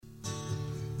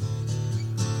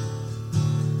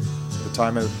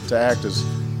time to act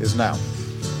is now.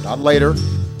 Not later,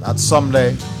 not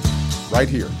someday, right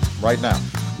here, right now.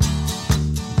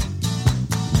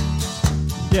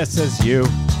 Yes, says you.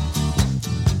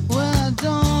 Well, I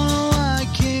don't know why I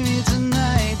came here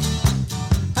tonight.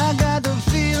 I got the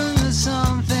feeling that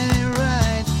something ain't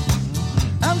right.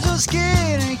 I'm so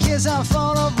scared in case I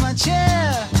fall off my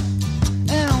chair.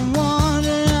 And I'm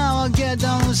wondering how I'll get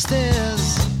down the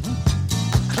stairs.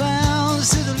 Clowns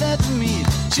to the left of me,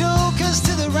 jokers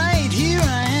to the right. Here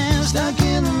I am, stuck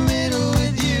in the middle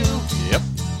with you. Yep.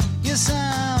 Yes,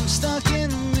 I'm stuck in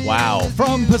the middle. Wow.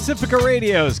 From Pacifica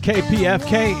Radio's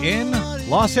KPFK in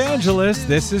Los Angeles,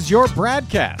 this is your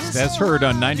BradCast, as heard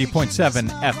on 90.7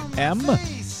 FM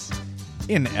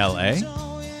in LA,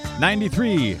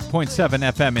 93.7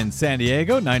 FM in San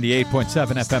Diego,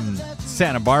 98.7 FM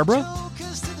Santa Barbara,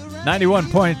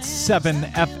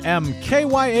 91.7 FM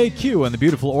KYAQ on the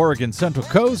beautiful Oregon Central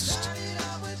Coast,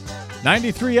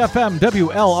 93 FM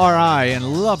WLRI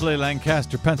in lovely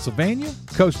Lancaster, Pennsylvania,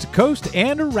 coast to coast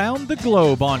and around the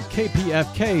globe on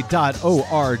kpfk.org,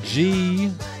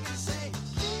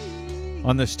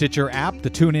 on the Stitcher app,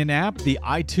 the TuneIn app, the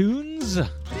iTunes,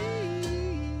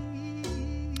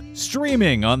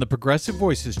 streaming on the Progressive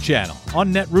Voices channel,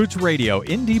 on Netroots Radio,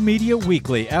 Indie Media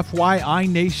Weekly, FYI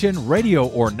Nation, Radio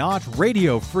or Not,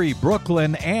 Radio Free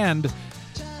Brooklyn, and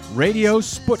Radio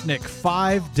Sputnik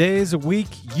 5 days a week.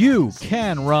 You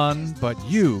can run, but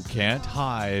you can't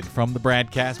hide. From the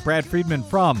BradCast, Brad Friedman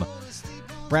from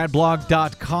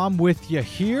bradblog.com with you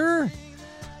here.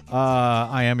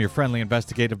 I am your friendly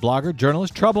investigative blogger,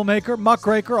 journalist, troublemaker,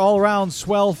 muckraker, all-around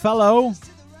swell fellow.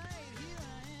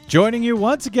 Joining you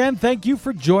once again, thank you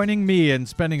for joining me and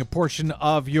spending a portion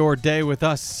of your day with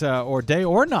us, or day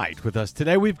or night with us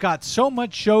today. We've got so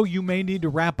much show, you may need to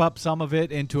wrap up some of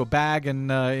it into a bag and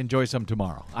enjoy some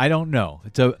tomorrow. I don't know.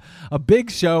 It's a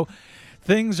big show.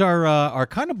 Things are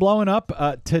kind of blowing up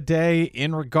today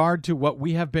in regard to what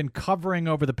we have been covering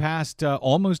over the past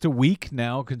almost a week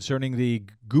now concerning the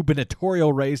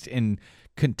gubernatorial race in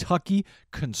Kentucky.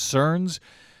 Concerns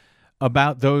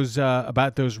about those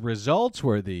results,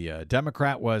 where the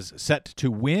Democrat was set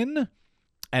to win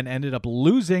and ended up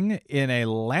losing in a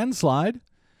landslide,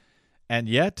 and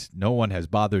yet no one has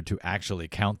bothered to actually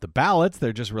count the ballots.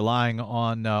 They're just relying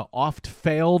on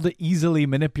oft-failed, easily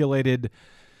manipulated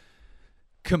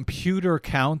computer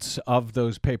counts of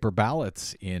those paper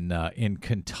ballots in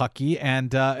Kentucky,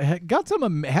 and got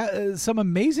some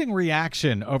amazing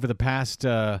reaction over the past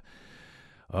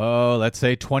let's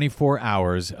say 24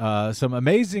 hours. Some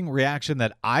amazing reaction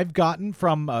that I've gotten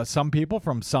from some people,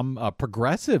 from some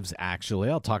progressives, actually.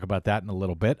 I'll talk about that in a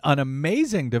little bit. An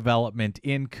amazing development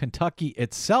in Kentucky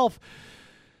itself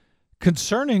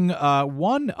concerning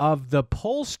one of the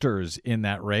pollsters in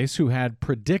that race who had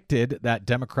predicted that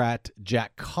Democrat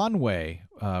Jack Conway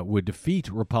would defeat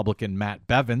Republican Matt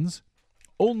Bevins,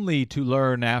 only to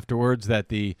learn afterwards that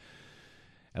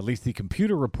at least the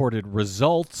computer-reported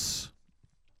results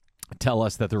tell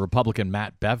us that the Republican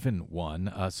Matt Bevin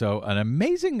won. So an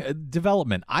amazing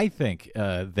development, I think,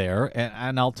 there.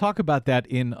 And I'll talk about that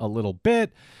in a little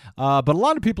bit. But a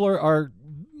lot of people a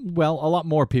lot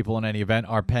more people in any event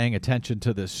are paying attention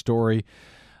to this story.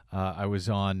 I was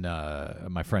on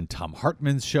my friend Tom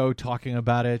Hartman's show talking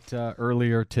about it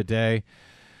earlier today.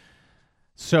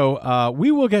 So we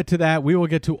will get to that. We will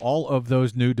get to all of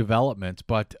those new developments.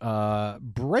 But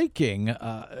some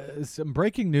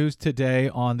breaking news today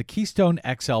on the Keystone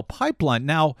XL pipeline.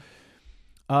 Now,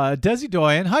 Desi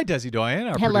Doyen, hi Desi Doyen,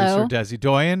 our Hello. producer Desi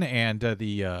Doyen, and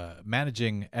the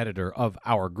managing editor of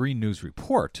our Green News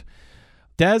Report.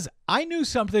 Des, I knew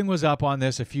something was up on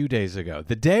this a few days ago.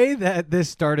 The day that this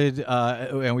started,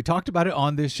 and we talked about it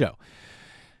on this show,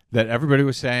 that everybody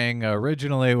was saying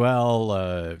originally,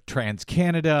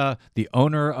 TransCanada, the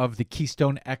owner of the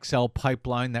Keystone XL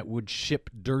pipeline that would ship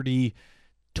dirty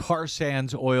tar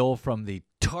sands oil from the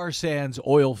tar sands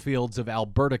oil fields of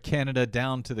Alberta, Canada,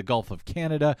 down to the Gulf of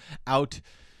Canada, out...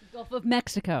 Gulf of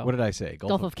Mexico. What did I say?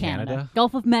 Gulf of Canada.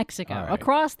 Gulf of Mexico. Right.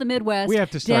 Across the Midwest. We have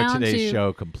to start today's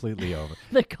show completely over.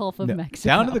 The Gulf of Mexico.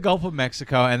 Down to the Gulf of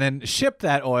Mexico, and then ship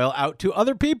that oil out to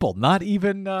other people. Not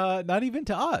even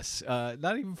to us.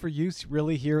 Not even for use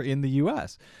really here in the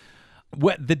U.S.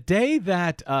 The day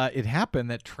that it happened,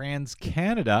 that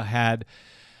TransCanada had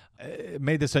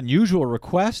made this unusual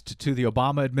request to the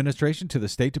Obama administration, to the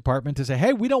State Department, to say,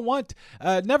 hey, we don't want,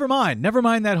 never mind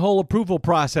that whole approval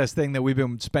process thing that we've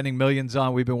been spending millions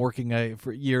on, we've been working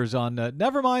for years on,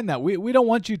 never mind that. We don't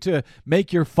want you to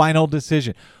make your final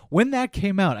decision. When that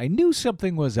came out, I knew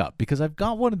something was up because I've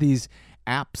got one of these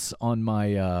apps on my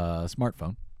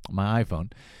smartphone, my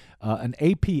iPhone, an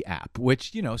AP app,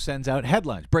 which, sends out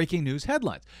headlines, breaking news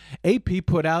headlines. AP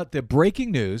put out the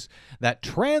breaking news that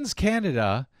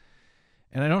TransCanada,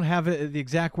 and I don't have the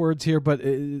exact words here, but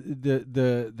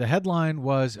the headline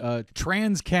was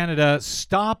TransCanada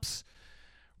stops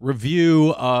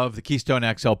review of the Keystone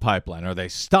XL pipeline, or they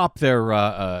stopped their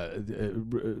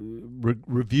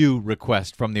review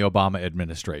request from the Obama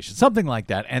administration, something like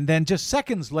that. And then just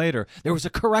seconds later, there was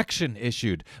a correction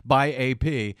issued by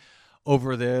AP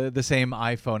over the same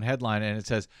iPhone headline, and it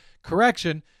says,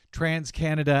 correction,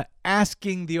 TransCanada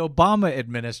asking the Obama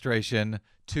administration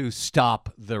to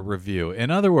stop the review.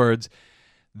 In other words,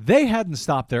 they hadn't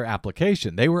stopped their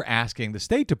application. They were asking the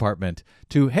State Department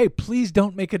to, hey, please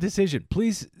don't make a decision.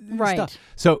 Please stop.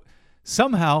 So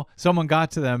somehow someone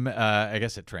got to them, I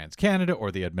guess at TransCanada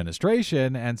or the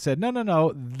administration, and said, no,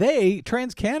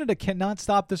 TransCanada cannot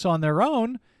stop this on their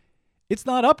own. It's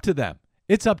not up to them.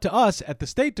 It's up to us at the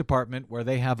State Department, where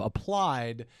they have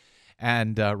applied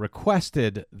and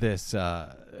requested this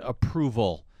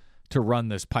approval to run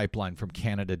this pipeline from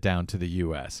Canada down to the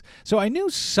U.S. So I knew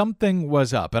something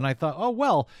was up, and I thought, oh,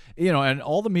 well, and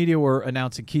all the media were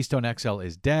announcing Keystone XL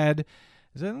is dead.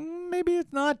 I said, maybe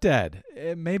it's not dead.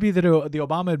 Maybe the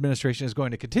Obama administration is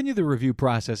going to continue the review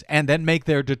process and then make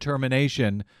their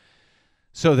determination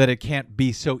so that it can't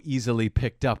be so easily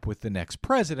picked up with the next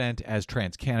president, as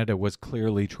TransCanada was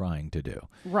clearly trying to do.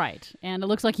 Right. And it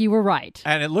looks like you were right.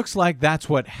 And it looks like that's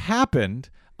what happened.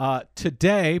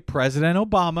 Today, President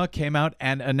Obama came out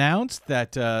and announced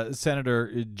that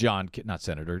Secretary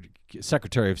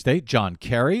of State John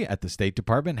Kerry at the State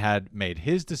Department had made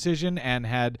his decision and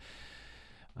had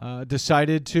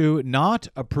decided to not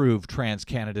approve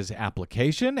TransCanada's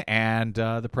application. And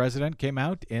the president came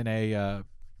out in a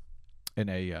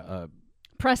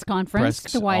press conference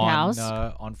at the White House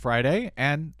on Friday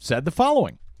and said the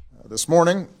following. This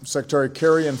morning, Secretary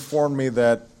Kerry informed me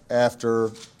that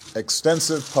after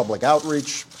extensive public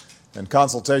outreach and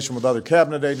consultation with other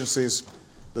cabinet agencies,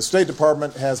 the State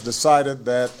Department has decided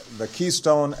that the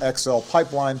Keystone XL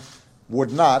pipeline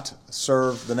would not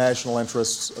serve the national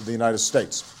interests of the United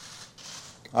States.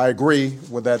 I agree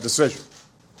with that decision.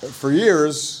 For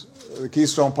years, the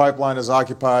Keystone pipeline has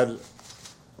occupied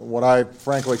what I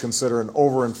frankly consider an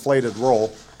overinflated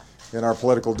role in our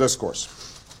political discourse.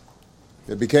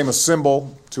 It became a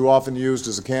symbol too often used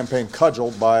as a campaign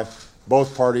cudgel by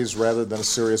both parties rather than a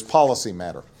serious policy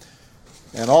matter.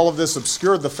 And all of this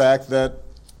obscured the fact that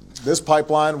this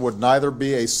pipeline would neither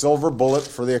be a silver bullet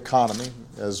for the economy,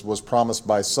 as was promised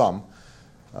by some,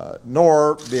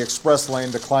 nor the express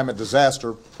lane to climate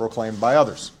disaster proclaimed by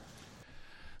others.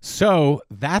 So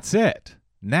that's it.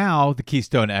 Now the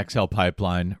Keystone XL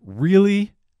pipeline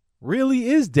really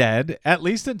is dead, at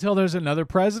least until there's another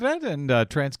president, and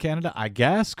TransCanada, I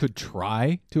guess, could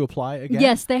try to apply again.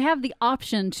 Yes, they have the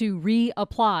option to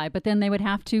reapply, but then they would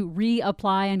have to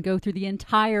reapply and go through the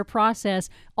entire process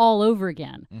all over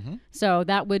again. Mm-hmm. So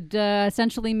that would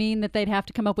essentially mean that they'd have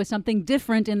to come up with something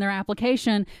different in their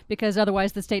application, because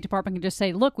otherwise the State Department can just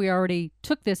say, look, we already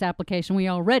took this application. We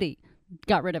already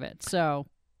got rid of it. So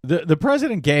The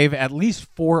president gave at least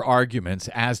 4 arguments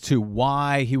as to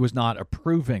why he was not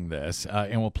approving this,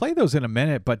 and we'll play those in a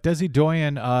minute. But Desi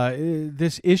Doyen,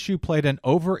 this issue played an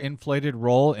overinflated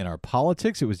role in our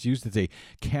politics. It was used as a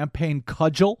campaign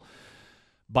cudgel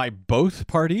by both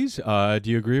parties. Do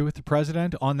you agree with the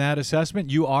president on that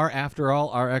assessment? You are, after all,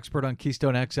 our expert on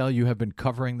Keystone XL. You have been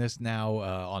covering this now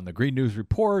on the Green News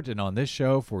Report and on this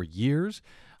show for years.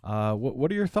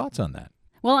 What are your thoughts on that?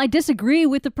 Well, I disagree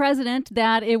with the president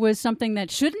that it was something that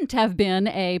shouldn't have been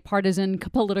a partisan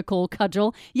political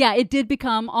cudgel. Yeah, it did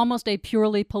become almost a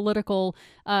purely political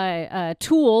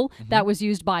tool that was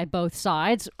used by both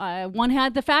sides. One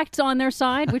had the facts on their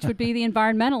side, which would be the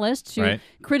environmentalists who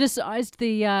criticized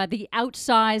the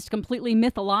outsized, completely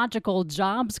mythological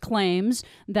jobs claims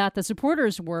that the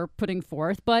supporters were putting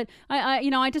forth. But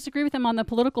I disagree with them on the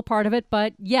political part of it.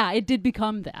 But yeah, it did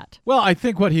become that. Well, I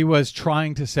think what he was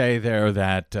trying to say there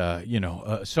that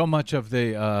so much of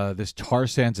this tar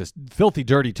sands, this filthy,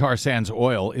 dirty tar sands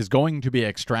oil is going to be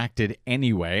extracted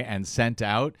anyway and sent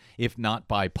out, if not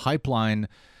by pipeline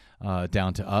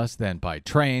down to us, then by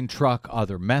train, truck,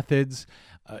 other methods.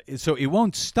 So it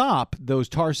won't stop those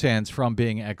tar sands from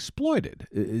being exploited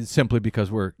simply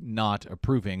because we're not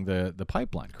approving the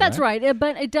pipeline, correct? That's right.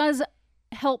 But it does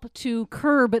help to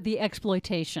curb the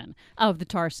exploitation of the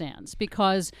tar sands,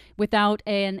 because without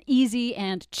an easy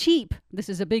and cheap, this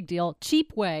is a big deal,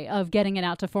 cheap way of getting it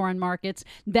out to foreign markets,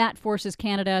 that forces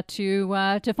Canada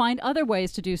to find other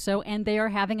ways to do so, and they are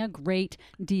having a great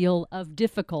deal of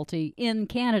difficulty in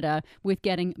Canada with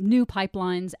getting new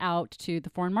pipelines out to the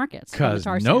foreign markets. Because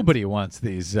nobody wants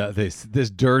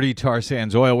this dirty tar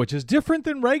sands oil, which is different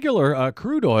than regular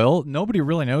crude oil. Nobody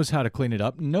really knows how to clean it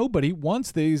up. Nobody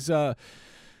wants these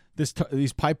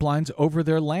pipelines over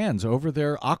their lands, over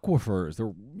their aquifers,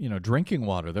 their drinking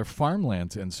water, their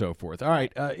farmlands, and so forth. All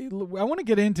right, I want to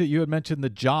get into, you had mentioned the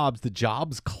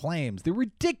jobs claims, the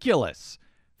ridiculous,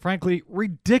 frankly,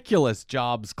 ridiculous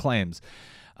jobs claims.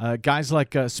 Guys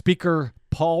like Speaker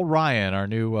Paul Ryan, our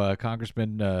new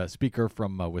Congressman Speaker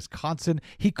from Wisconsin,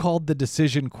 he called the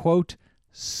decision, quote,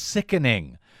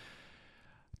 sickening.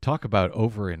 Talk about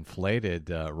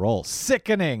overinflated role.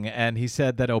 Sickening. And he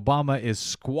said that Obama is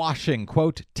squashing,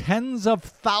 quote, tens of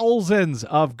thousands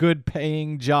of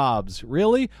good-paying jobs.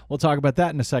 Really? We'll talk about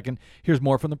that in a second. Here's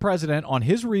more from the president on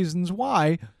his reasons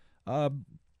why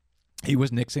he was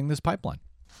nixing this pipeline.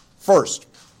 First,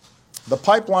 the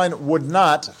pipeline would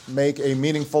not make a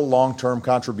meaningful long-term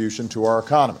contribution to our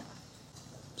economy.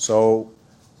 So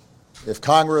if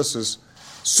Congress is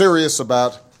serious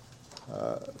about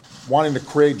wanting to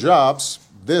create jobs,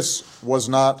 this was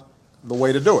not the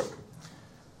way to do it.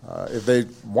 If they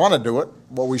want to do it,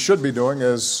 what we should be doing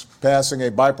is passing a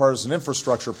bipartisan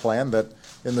infrastructure plan that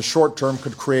in the short term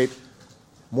could create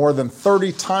more than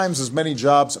 30 times as many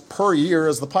jobs per year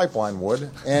as the pipeline would,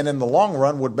 and in the long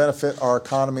run would benefit our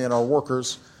economy and our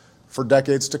workers for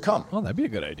decades to come. Well, that'd be a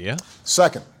good idea.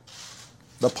 Second,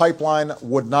 the pipeline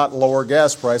would not lower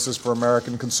gas prices for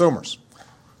American consumers.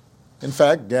 In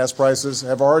fact, gas prices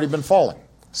have already been falling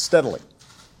steadily.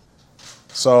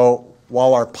 So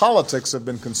while our politics have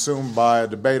been consumed by a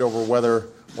debate over whether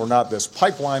or not this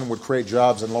pipeline would create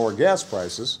jobs and lower gas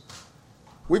prices,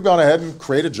 we've gone ahead and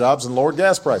created jobs and lowered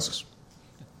gas prices.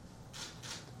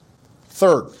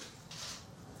 Third,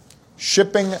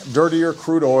 shipping dirtier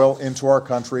crude oil into our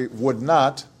country would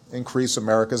not increase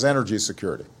America's energy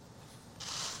security.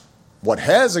 What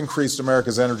has increased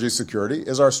America's energy security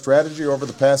is our strategy over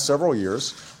the past several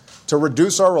years to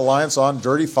reduce our reliance on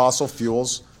dirty fossil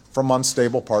fuels from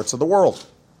unstable parts of the world.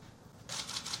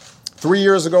 3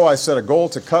 years ago, I set a goal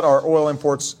to cut our oil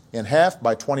imports in half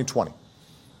by 2020.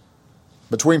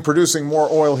 Between producing more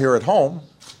oil here at home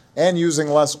and using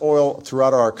less oil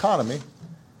throughout our economy,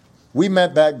 we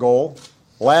met that goal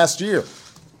last year,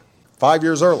 5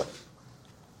 years early.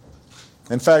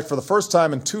 In fact, for the first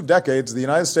time in 2 decades, the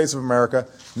United States of America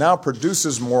now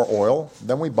produces more oil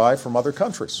than we buy from other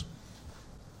countries.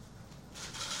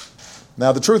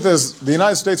 Now, the truth is, the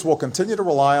United States will continue to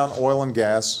rely on oil and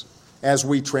gas as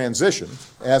we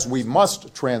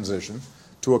must transition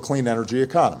to a clean energy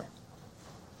economy.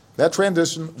 That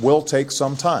transition will take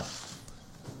some time.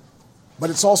 But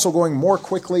it's also going more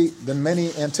quickly than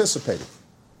many anticipated.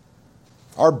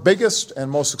 Our biggest and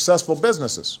most successful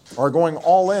businesses are going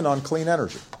all in on clean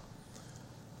energy.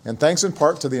 And thanks in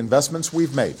part to the investments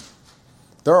we've made,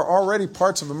 there are already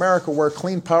parts of America where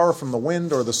clean power from the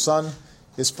wind or the sun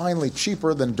is finally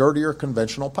cheaper than dirtier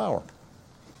conventional power.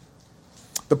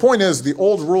 The point is, the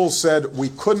old rules said we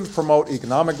couldn't promote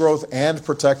economic growth and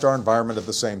protect our environment at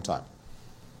the same time.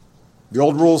 The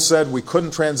old rules said we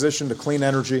couldn't transition to clean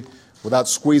energy without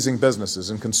squeezing businesses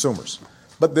and consumers.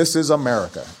 But this is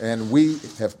America, and we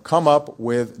have come up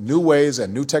with new ways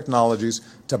and new technologies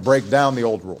to break down the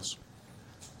old rules.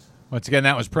 Once again,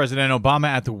 that was President Obama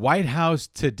at the White House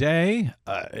today,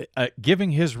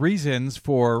 giving his reasons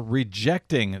for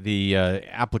rejecting the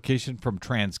application from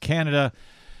TransCanada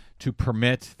to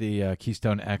permit the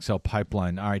Keystone XL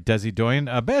pipeline. All right, Desi Doyen,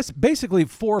 basically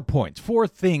 4 points, 4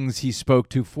 things he spoke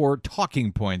to, 4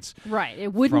 talking points. Right.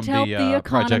 It wouldn't from help the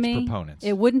economy. Project proponents.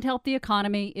 It wouldn't help the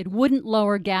economy. It wouldn't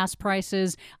lower gas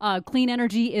prices. Clean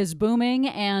energy is booming.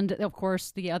 And, of course,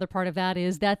 the other part of that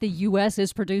is that the U.S.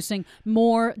 is producing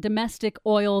more domestic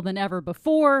oil than ever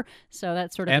before. So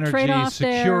that's sort of a trade-off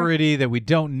there. Energy security, that we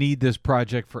don't need this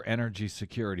project for energy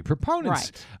security.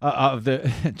 Proponents of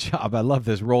the job, I love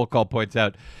this, roll call points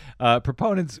out,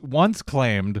 proponents once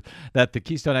claimed that the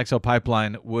Keystone XL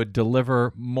pipeline would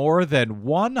deliver more than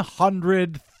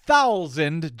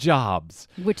 100,000 jobs.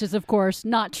 Which is, of course,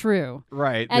 not true.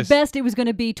 Right. At best, it was going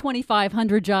to be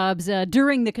 2,500 jobs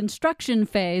during the construction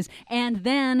phase, and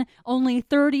then only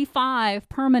 35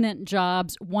 permanent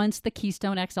jobs once the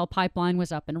Keystone XL pipeline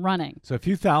was up and running. So a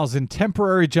few thousand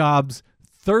temporary jobs,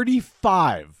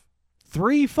 35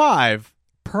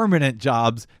 permanent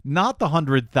jobs, not the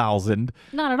 100,000.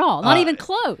 Not at all. Not even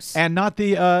close. And not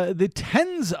the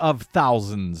tens of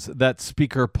thousands that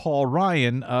Speaker Paul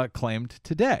Ryan claimed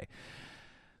today.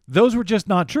 Those were just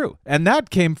not true. And that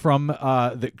came from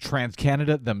the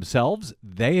TransCanada themselves.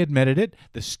 They admitted it.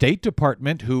 The State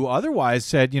Department, who otherwise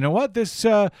said, you know what, this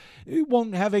it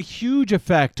won't have a huge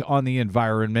effect on the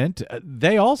environment.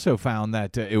 They also found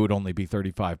that it would only be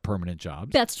 35 permanent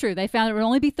jobs. That's true. They found it would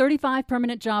only be 35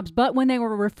 permanent jobs. But when they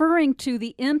were referring to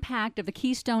the impact of the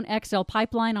Keystone XL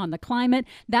pipeline on the climate,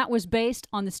 that was based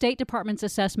on the State Department's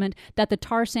assessment that the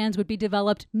tar sands would be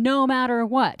developed no matter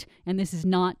what. And this is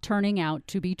not turning out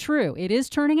to be true. It is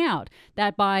turning out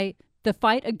that by the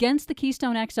fight against the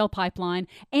Keystone XL pipeline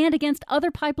and against other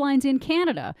pipelines in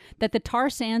Canada, that the tar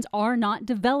sands are not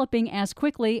developing as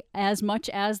quickly as much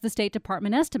as the State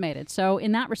Department estimated. So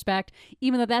in that respect,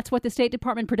 even though that's what the State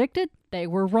Department predicted, they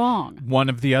were wrong. One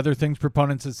of the other things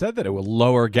proponents have said that it will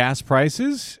lower gas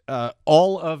prices.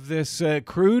 All of this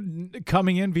crude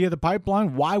coming in via the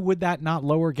pipeline, why would that not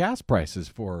lower gas prices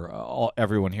for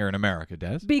everyone here in America,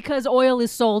 Des? Because oil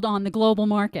is sold on the global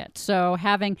market. So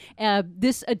having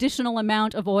this additional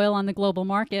amount of oil on the global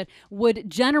market would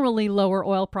generally lower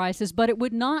oil prices, but it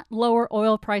would not lower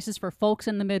oil prices for folks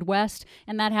in the Midwest.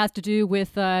 And that has to do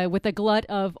with a glut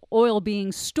of oil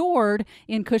being stored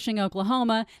in Cushing,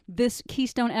 Oklahoma. This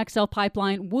Keystone XL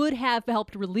pipeline would have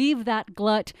helped relieve that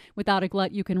glut. Without a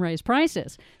glut, you can raise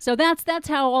prices. So that's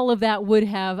how all of that would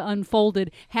have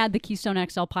unfolded had the Keystone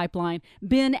XL pipeline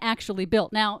been actually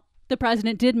built. Now, the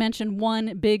president did mention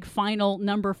one big final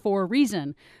number 4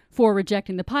 reason for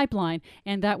rejecting the pipeline,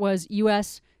 and that was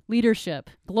U.S. leadership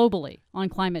globally on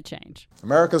climate change.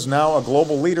 America is now a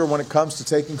global leader when it comes to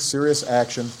taking serious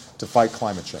action to fight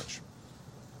climate change.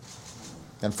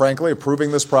 And frankly,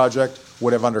 approving this project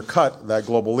would have undercut that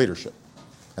global leadership.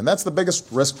 And that's the biggest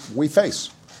risk we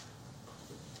face.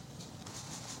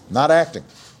 Not acting.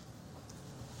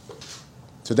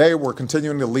 Today, we're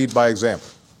continuing to lead by example.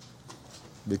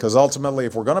 Because ultimately,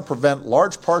 if we're going to prevent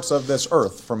large parts of this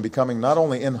earth from becoming not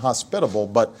only inhospitable,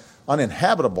 but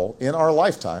uninhabitable in our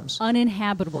lifetimes,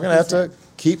 uninhabitable. We're going to have to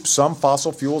keep some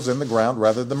fossil fuels in the ground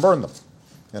rather than burn them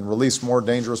and release more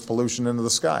dangerous pollution into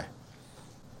the sky.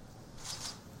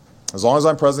 As long as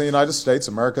I'm President of the United States,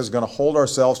 America is going to hold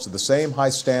ourselves to the same high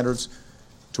standards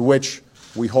to which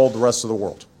we hold the rest of the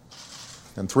world.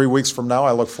 And 3 weeks from now,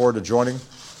 I look forward to joining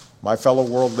my fellow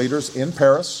world leaders in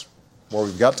Paris, where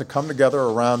we've got to come together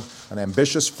around an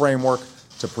ambitious framework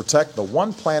to protect the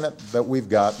one planet that we've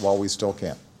got while we still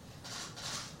can.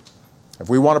 If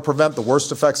we want to prevent the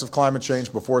worst effects of climate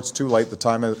change before it's too late, the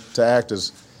time to act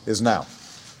is now.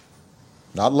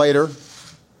 Not later,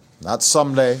 not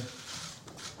someday,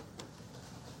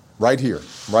 right here,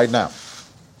 right now.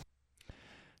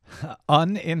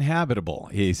 Uninhabitable,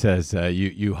 he says.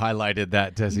 You highlighted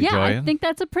that, Desi Doyen. I think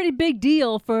that's a pretty big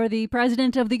deal for the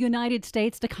President of the United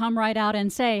States to come right out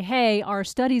and say, hey, our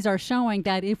studies are showing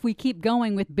that if we keep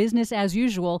going with business as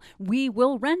usual, we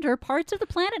will render parts of the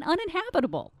planet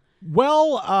uninhabitable.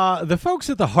 Well, the folks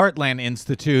at the Heartland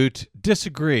Institute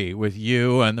disagree with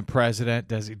you and the president,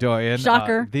 Desi Doyen.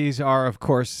 Shocker. These are, of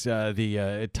course,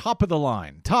 the top of the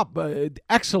line,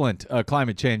 excellent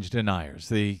climate change deniers,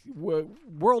 the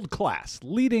world-class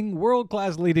leading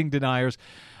deniers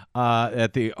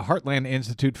at the Heartland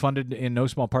Institute, funded in no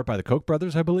small part by the Koch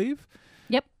brothers, I believe.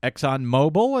 Yep.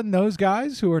 ExxonMobil and those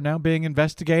guys who are now being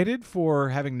investigated for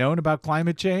having known about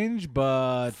climate change,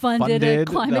 but funded a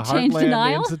climate the change Heartland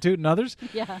denial Institute and others.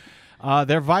 Yeah.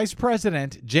 Their vice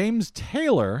president, James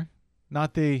Taylor,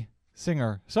 not the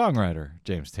singer-songwriter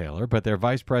James Taylor, but their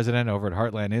vice president over at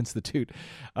Heartland Institute,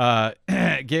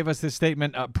 gave us this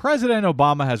statement. President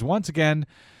Obama has once again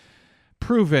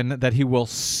proven that he will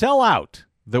sell out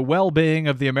the well-being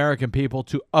of the American people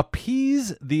to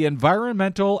appease the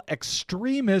environmental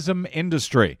extremism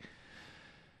industry.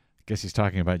 I guess he's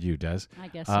talking about you, Des. I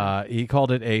guess so. He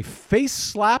called it a face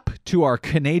slap to our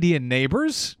Canadian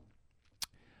neighbors.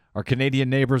 Our Canadian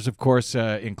neighbors, of course,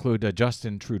 include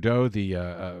Justin Trudeau,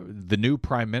 the new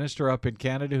prime minister up in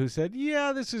Canada, who said,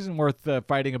 yeah, this isn't worth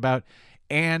fighting about,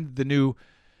 and the new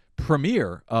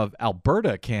premier of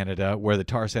Alberta, Canada, where the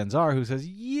tar sands are, who says,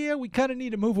 yeah, we kind of need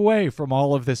to move away from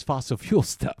all of this fossil fuel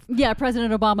stuff. Yeah,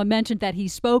 President Obama mentioned that he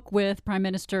spoke with Prime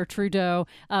Minister Trudeau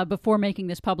before making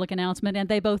this public announcement, and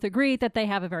they both agreed that they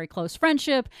have a very close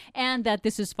friendship and that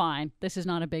this is fine. This is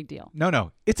not a big deal.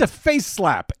 No, it's a face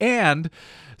slap. And,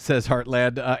 says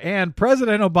Heartland, and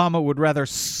President Obama would rather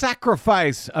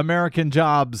sacrifice American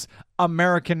jobs,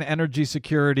 American energy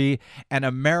security, and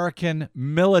American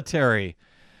military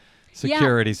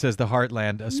security, says the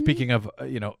Heartland. Speaking of,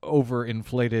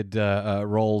 overinflated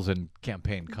roles and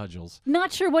campaign cudgels.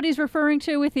 Not sure what he's referring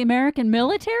to with the American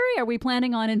military. Are we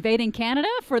planning on invading Canada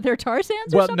for their tar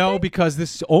sands or Well, something? no, because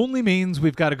this only means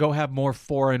we've got to go have more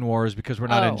foreign wars because we're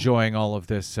not enjoying all of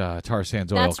this tar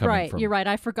sands oil That's coming right. from. You're right.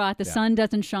 I forgot. The sun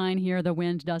doesn't shine here. The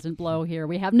wind doesn't blow here.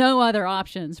 We have no other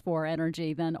options for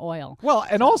energy than oil. Well,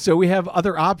 and also we have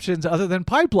other options other than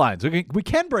pipelines. We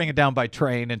can bring it down by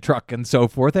train and truck and so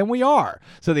forth, and we are.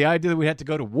 So the idea that we had to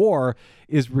go to war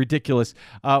is ridiculous.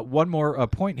 One more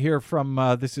point here from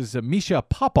this is Misha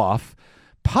Popov,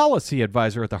 policy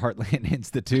advisor at the Heartland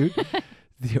Institute,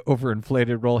 the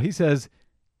overinflated role. He says,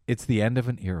 it's the end of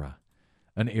an era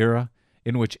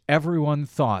in which everyone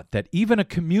thought that even a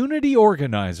community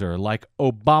organizer like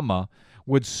Obama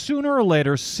would sooner or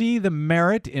later see the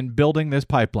merit in building this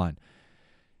pipeline.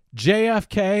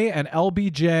 JFK and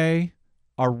LBJ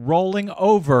are rolling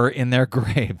over in their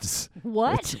graves.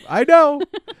 What? I know.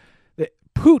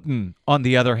 Putin, on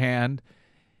the other hand,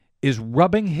 is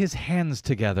rubbing his hands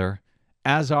together,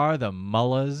 as are the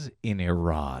mullahs in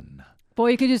Iran.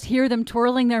 Boy, you could just hear them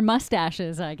twirling their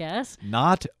mustaches, I guess.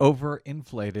 Not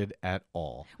overinflated at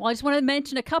all. Well, I just want to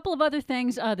mention a couple of other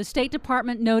things. The State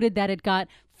Department noted that it got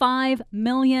 5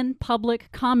 million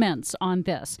public comments on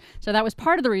this. So that was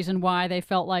part of the reason why they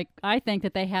felt like, I think,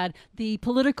 that they had the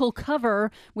political cover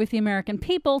with the American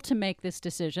people to make this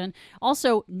decision.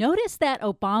 Also, notice that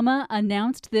Obama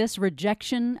announced this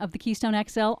rejection of the Keystone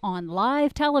XL on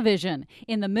live television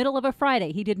in the middle of a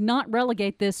Friday. He did not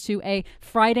relegate this to a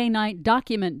Friday night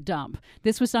document dump.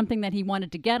 This was something that he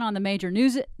wanted to get on the major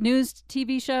news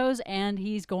TV shows, and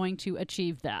he's going to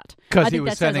achieve that. Because he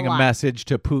was sending a message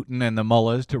to Putin and the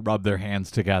mullahs to rub their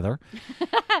hands together.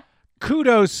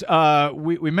 Kudos.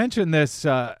 We mentioned this,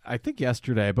 I think,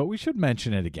 yesterday, but we should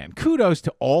mention it again. Kudos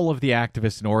to all of the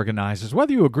activists and organizers.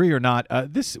 Whether you agree or not,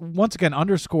 this once again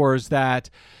underscores that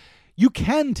you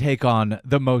can take on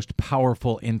the most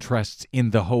powerful interests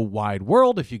in the whole wide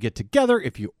world if you get together,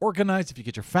 if you organize, if you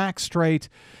get your facts straight.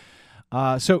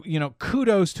 So,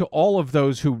 kudos to all of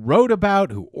those who wrote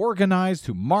about, who organized,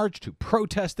 who marched, who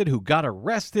protested, who got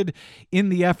arrested in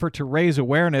the effort to raise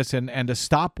awareness and to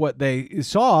stop what they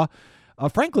saw,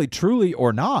 frankly, truly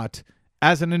or not,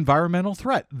 as an environmental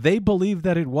threat. They believed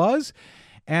that it was,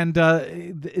 and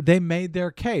they made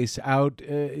their case out,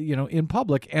 in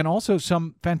public. And also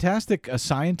some fantastic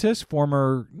scientists,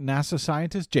 former NASA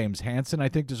scientist James Hansen, I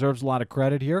think, deserves a lot of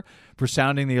credit here for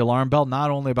sounding the alarm bell,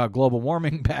 not only about global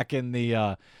warming back in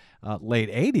the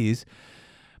late 80s,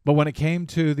 but when it came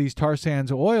to these tar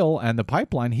sands oil and the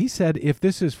pipeline, he said, if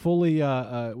this is fully,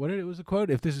 was the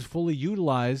quote? If this is fully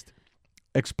utilized,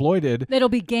 exploited, it'll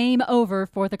be game over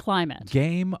for the climate.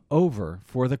 Game over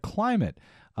for the climate.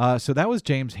 So that was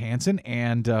James Hansen,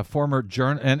 and former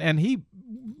and he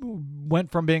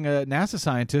went from being a NASA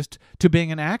scientist to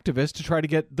being an activist to try to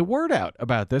get the word out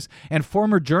about this. And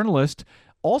former journalist,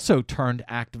 also turned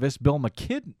activist, Bill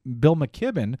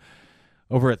McKibben,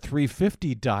 over at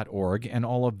 350.org, and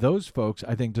all of those folks,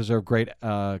 I think, deserve great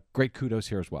kudos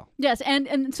here as well. Yes,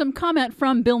 and some comment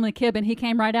from Bill McKibben. He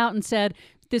came right out and said,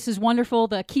 this is wonderful.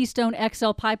 The Keystone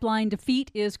XL pipeline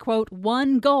defeat is, quote,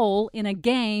 one goal in a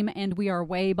game, and we are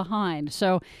way behind.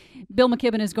 So Bill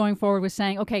McKibben is going forward with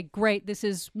saying, okay, great, this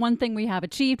is one thing we have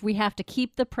achieved. We have to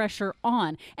keep the pressure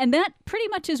on. And that pretty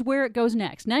much is where it goes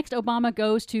next. Next, Obama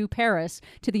goes to Paris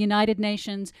to the United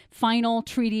Nations final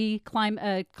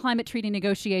climate treaty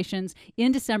negotiations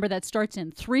in December. That starts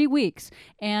in 3 weeks.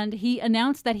 And he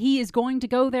announced that he is going to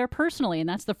go there personally. And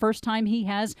that's the first time he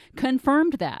has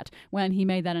confirmed that when he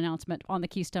made that announcement on the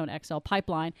Keystone XL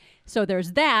pipeline. So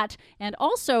there's that. And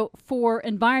also for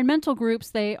environmental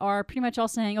groups, they are pretty much all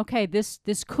saying, okay, this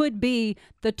could be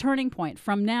the turning point.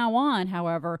 From now on,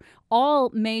 however,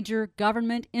 all major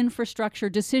government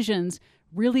infrastructure decisions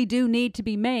really do need to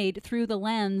be made through the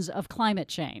lens of climate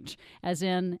change, as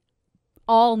in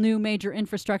all new major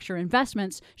infrastructure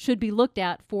investments should be looked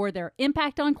at for their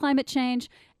impact on climate change,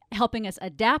 helping us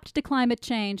adapt to climate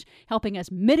change, helping us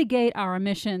mitigate our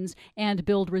emissions, and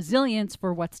build resilience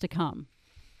for what's to come.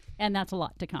 And that's a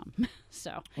lot to come.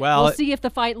 So we'll see if the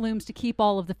fight looms to keep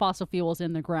all of the fossil fuels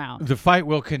in the ground. The fight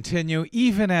will continue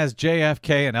even as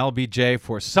JFK and LBJ,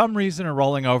 for some reason, are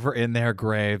rolling over in their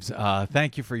graves.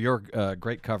 Thank you for your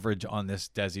great coverage on this,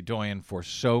 Desi Doyen, for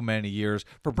so many years,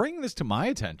 for bringing this to my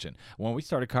attention. When we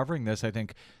started covering this, I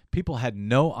think people had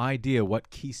no idea what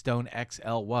Keystone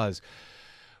XL was.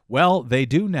 Well, they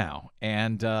do now,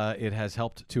 and it has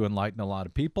helped to enlighten a lot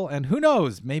of people, and who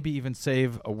knows, maybe even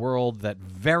save a world that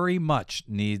very much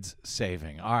needs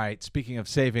saving. All right, speaking of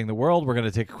saving the world, we're going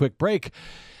to take a quick break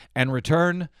and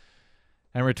return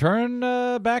and return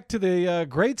back to the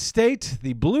great state,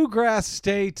 the bluegrass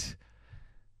state,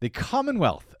 the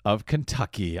Commonwealth of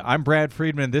Kentucky. I'm Brad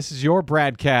Friedman. This is your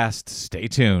BradCast. Stay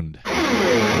tuned.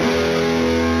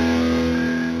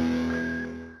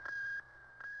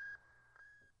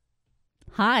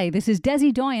 Hi, this is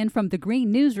Desi Doyen from the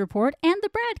Green News Report and the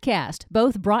BradCast,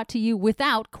 both brought to you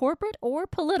without corporate or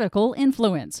political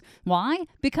influence. Why?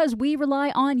 Because we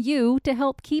rely on you to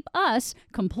help keep us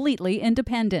completely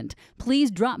independent. Please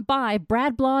drop by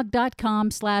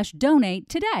bradblog.com/donate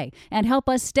today and help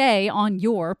us stay on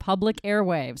your public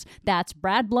airwaves. That's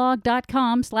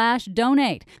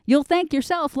bradblog.com/donate. You'll thank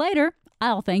yourself later.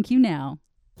 I'll thank you now.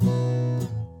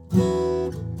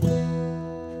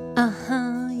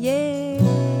 Yeah.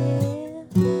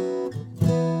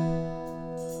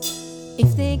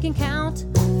 If they can count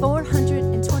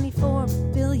 424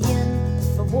 billion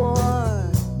for war,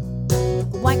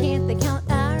 why can't they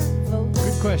count our votes?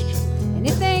 Good question. And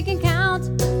if they can count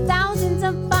thousands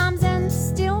of bombs and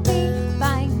still be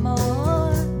buying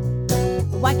more,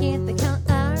 why can't they count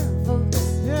our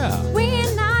votes? Yeah.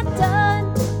 We're not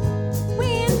done.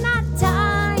 We're not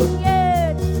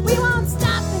tired. We won't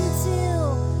stop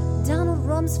until Donald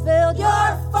Rumsfeld,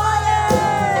 you're fired!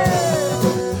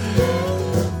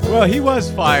 Well, he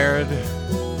was fired.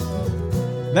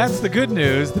 That's the good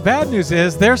news. The bad news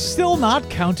is they're still not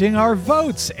counting our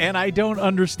votes, and I don't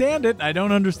understand it. I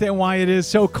don't understand why it is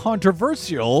so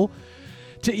controversial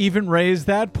to even raise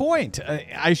that point.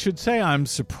 I should say I'm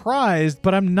surprised,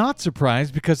 but I'm not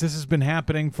surprised because this has been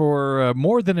happening for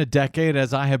more than a decade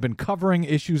as I have been covering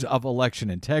issues of election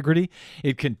integrity.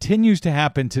 It continues to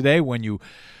happen today when you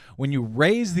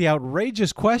raise the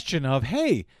outrageous question of,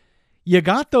 hey, you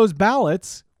got those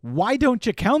ballots, why don't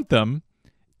you count them?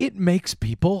 It makes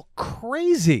people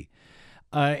crazy.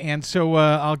 And so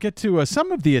I'll get to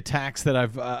some of the attacks that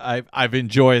I've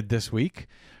enjoyed this week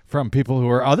from people who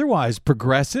are otherwise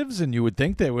progressives, and you would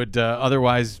think they would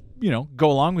otherwise,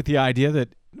 go along with the idea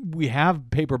that we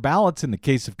have paper ballots in the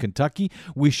case of Kentucky.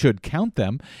 We should count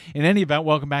them. In any event,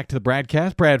 welcome back to the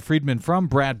BradCast. Brad Friedman from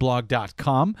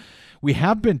bradblog.com. We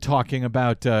have been talking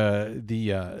about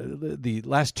the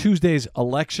last Tuesday's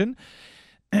election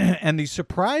and the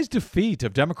surprise defeat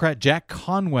of Democrat Jack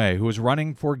Conway, who was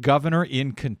running for governor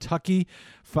in Kentucky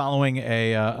following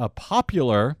a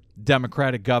popular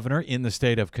Democratic governor in the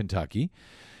state of Kentucky,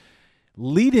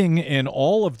 leading in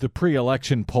all of the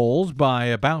pre-election polls by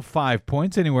about 5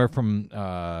 points, anywhere from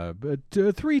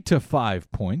 3 to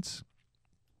 5 points,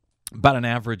 about an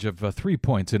average of 3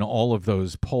 points in all of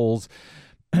those polls,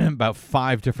 about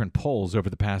 5 different polls over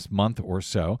the past month or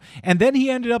so. And then he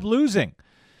ended up losing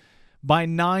by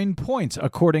 9 points,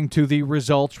 according to the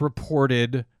results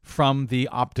reported from the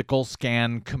optical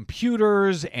scan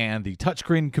computers and the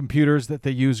touchscreen computers that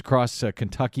they use across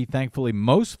Kentucky. Thankfully,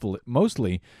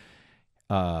 mostly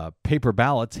paper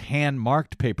ballots,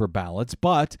 hand-marked paper ballots,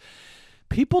 but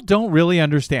people don't really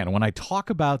understand. When I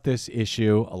talk about this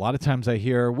issue, a lot of times I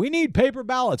hear, we need paper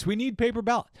ballots, we need paper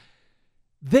ballots.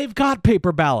 They've got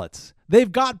paper ballots.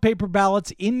 They've got paper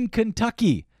ballots in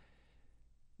Kentucky.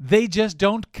 They just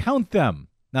don't count them.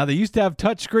 Now, they used to have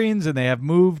touchscreens, and they have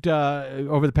moved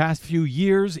over the past few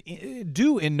years,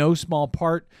 due in no small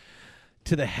part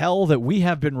to the hell that we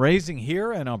have been raising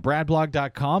here and on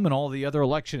bradblog.com and all the other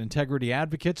election integrity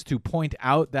advocates to point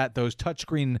out that those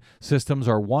touchscreen systems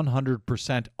are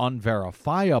 100%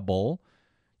 unverifiable.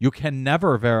 You can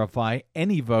never verify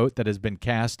any vote that has been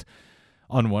cast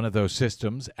on one of those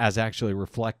systems as actually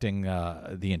reflecting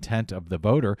the intent of the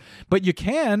voter. But you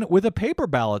can with a paper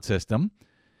ballot system.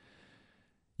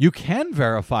 You can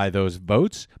verify those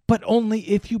votes, but only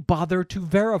if you bother to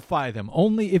verify them,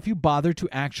 only if you bother to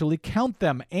actually count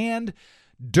them. And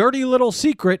dirty little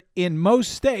secret, in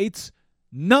most states,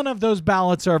 none of those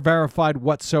ballots are verified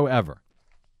whatsoever.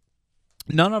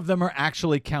 None of them are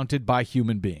actually counted by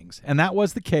human beings. And that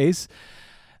was the case,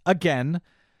 again,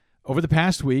 over the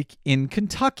past week in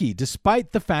Kentucky,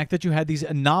 despite the fact that you had these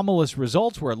anomalous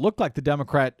results where it looked like the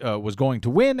Democrat was going to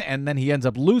win, and then he ends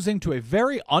up losing to a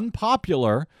very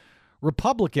unpopular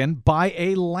Republican by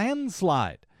a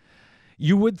landslide.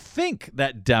 You would think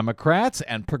that Democrats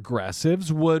and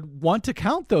progressives would want to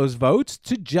count those votes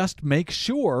to just make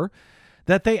sure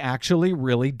that they actually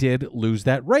really did lose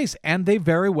that race, and they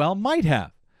very well might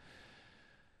have.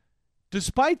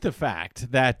 Despite the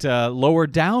fact that lower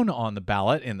down on the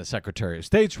ballot in the Secretary of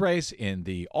State's race, in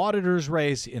the auditor's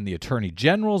race, in the Attorney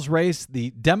General's race,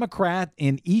 the Democrat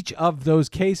in each of those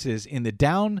cases in the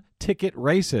down ticket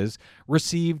races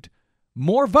received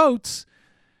more votes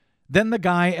than the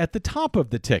guy at the top of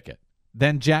the ticket,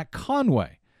 than Jack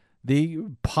Conway. the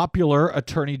popular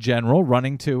attorney general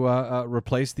running to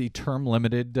replace the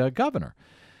term-limited governor.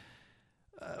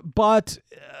 But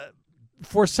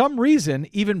for some reason,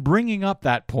 even bringing up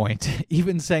that point,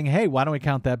 even saying, hey, why don't we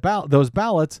count those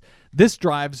ballots, this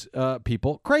drives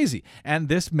people crazy. And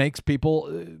this makes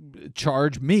people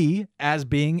charge me as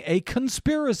being a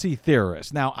conspiracy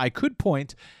theorist. Now, I could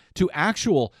point to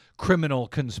actual criminal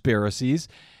conspiracies.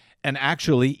 And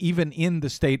actually, even in the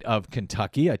state of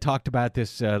Kentucky, I talked about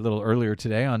this a little earlier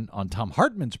today on Tom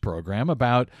Hartman's program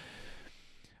about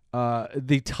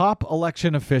the top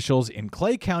election officials in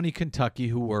Clay County, Kentucky,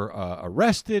 who were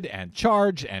arrested and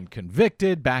charged and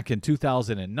convicted back in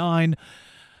 2009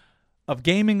 of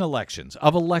gaming elections,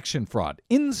 of election fraud,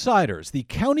 insiders, the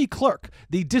county clerk,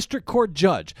 the district court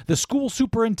judge, the school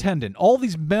superintendent, all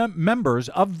these members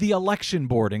of the election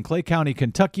board in Clay County,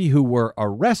 Kentucky, who were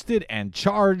arrested and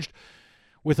charged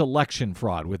with election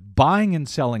fraud, with buying and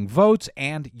selling votes,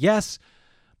 and, yes,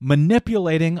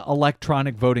 manipulating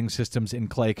electronic voting systems in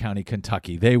Clay County,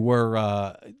 Kentucky. They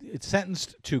were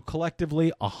sentenced to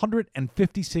collectively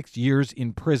 156 years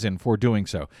in prison for doing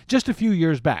so, just a few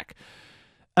years back.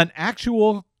 An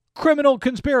actual criminal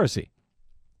conspiracy.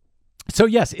 So,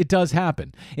 yes, it does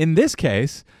happen. In this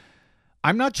case,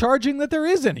 I'm not charging that there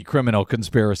is any criminal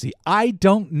conspiracy. I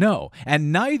don't know.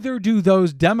 And neither do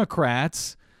those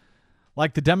Democrats,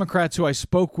 like the Democrats who I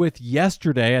spoke with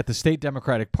yesterday at the State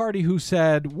Democratic Party, who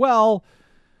said, well,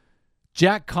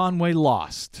 Jack Conway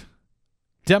lost.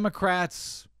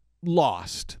 Democrats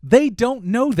lost. They don't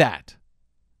know that.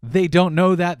 They don't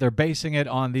know that. They're basing it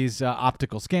on these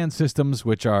optical scan systems,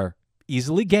 which are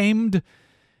easily gamed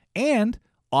and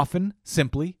often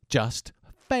simply just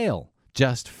fail.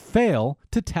 Just fail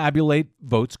to tabulate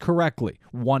votes correctly.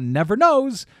 One never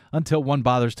knows until one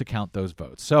bothers to count those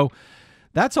votes. So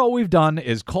that's all we've done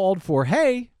is called for,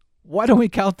 hey, why don't we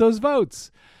count those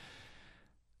votes?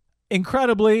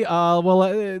 Incredibly,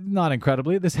 not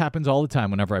incredibly, this happens all the time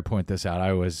whenever I point this out.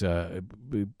 I was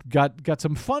got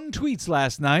some fun tweets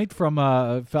last night from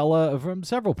from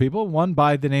several people, one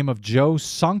by the name of Joe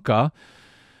Sonka,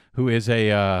 who is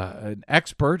an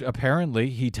expert, apparently,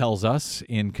 he tells us,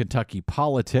 in Kentucky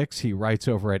politics. He writes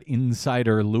over at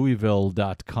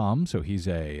InsiderLouisville.com, so he's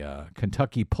a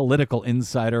Kentucky political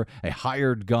insider, a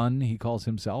hired gun, he calls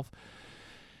himself.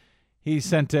 He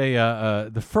sent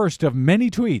the first of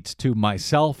many tweets to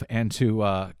myself and to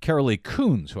Carolee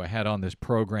Coons, who I had on this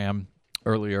program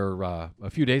earlier a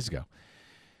few days ago.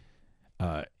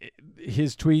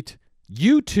 His tweet,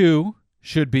 "You two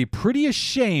should be pretty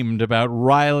ashamed about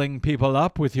riling people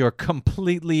up with your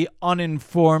completely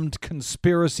uninformed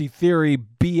conspiracy theory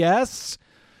BS."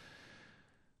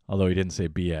 Although he didn't say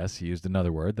BS, he used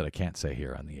another word that I can't say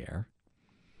here on the air.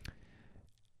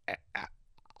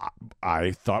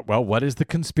 I thought, well, what is the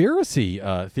conspiracy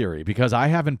theory? Because I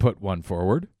haven't put one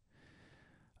forward.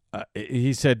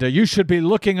 He said, you should be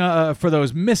looking for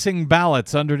those missing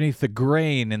ballots underneath the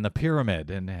grain in the pyramid.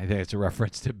 And I think it's a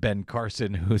reference to Ben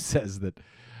Carson, who says that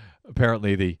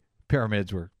apparently the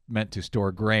pyramids were meant to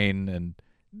store grain, and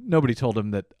nobody told him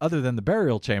that other than the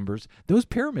burial chambers, those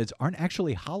pyramids aren't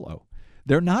actually hollow.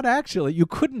 They're not actually. You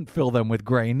couldn't fill them with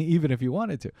grain even if you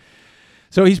wanted to.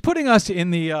 So he's putting us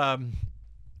in the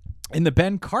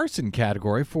Ben Carson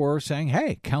category for saying,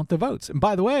 hey, count the votes. And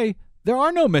by the way, there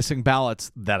are no missing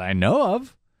ballots that I know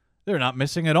of. They're not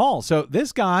missing at all. So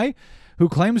this guy who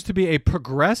claims to be a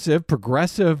progressive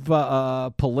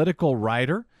political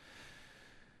writer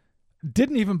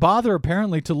didn't even bother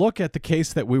apparently to look at the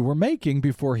case that we were making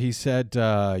before he said,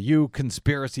 you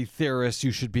conspiracy theorists,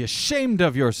 you should be ashamed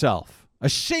of yourself.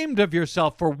 Ashamed of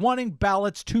yourself for wanting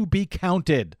ballots to be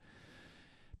counted.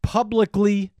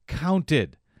 Publicly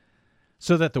counted.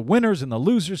 So that the winners and the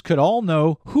losers could all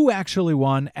know who actually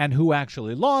won and who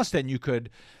actually lost. And you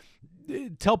could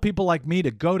tell people like me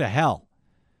to go to hell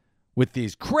with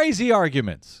these crazy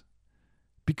arguments.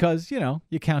 Because,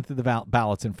 you counted the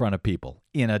ballots in front of people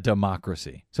in a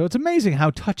democracy. So it's amazing how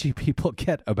touchy people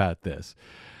get about this.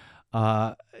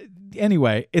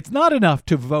 Anyway, it's not enough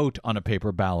to vote on a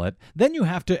paper ballot. Then you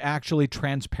have to actually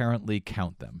transparently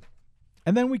count them.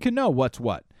 And then we can know what's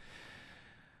what.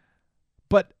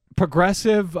 But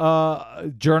progressive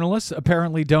journalists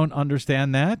apparently don't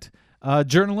understand that.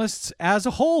 Journalists as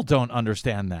a whole don't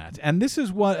understand that. And this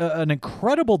is what an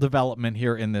incredible development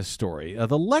here in this story.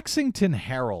 The Lexington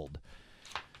Herald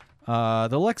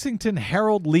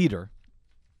leader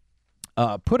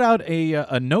put out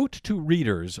a note to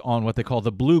readers on what they call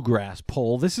the Bluegrass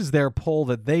poll. This is their poll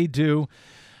that they do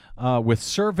with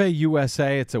Survey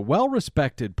USA. It's a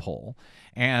well-respected poll.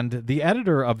 And the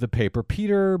editor of the paper,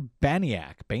 Peter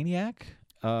Baniak,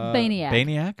 Baniak.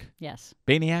 Baniak? Yes.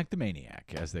 Baniak the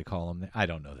Maniac, as they call him. I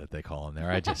don't know that they call him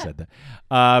there. I just said that.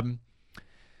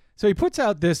 So he puts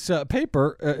out this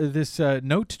paper, this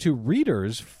note to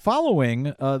readers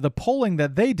following the polling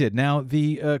that they did. Now,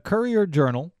 the Courier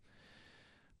Journal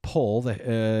poll,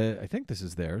 I think this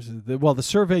is theirs, the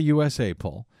Survey USA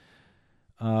poll,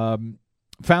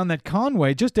 found that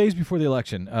Conway, just days before the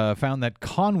election, found that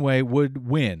Conway would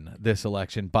win this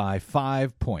election by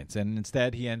 5 points. And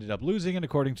instead, he ended up losing it,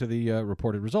 according to the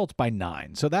reported results, by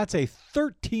 9. So that's a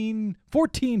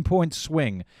 14-point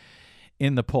swing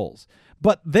in the polls.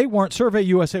 But they weren't. Survey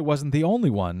USA wasn't the only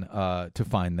one to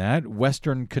find that.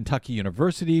 Western Kentucky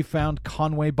University found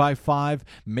Conway by 5.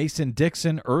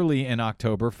 Mason-Dixon early in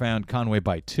October found Conway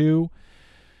by 2.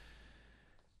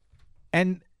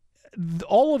 And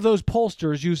all of those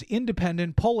pollsters use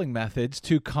independent polling methods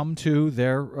to come to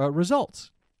their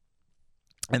results.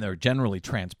 And they're generally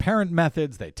transparent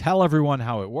methods. They tell everyone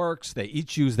how it works. They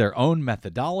each use their own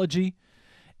methodology.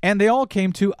 And they all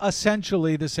came to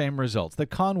essentially the same results,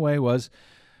 that Conway was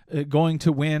going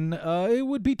to win. It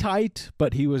would be tight,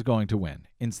 but he was going to win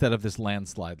instead of this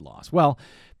landslide loss. Well,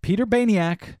 Peter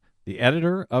Baniak, the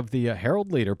editor of the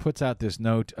Herald Leader, puts out this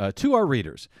note to our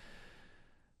readers.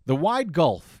 The wide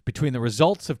gulf between the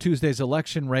results of Tuesday's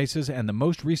election races and the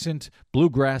most recent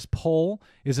Bluegrass poll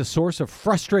is a source of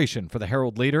frustration for the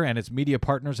Herald Leader and its media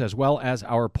partners, as well as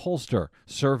our pollster,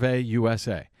 Survey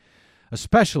USA,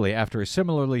 especially after a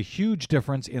similarly huge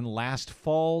difference in last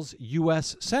fall's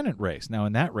U.S. Senate race. Now,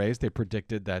 in that race, they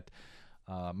predicted that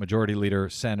Majority Leader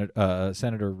Senator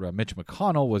Mitch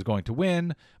McConnell was going to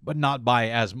win, but not by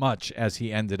as much as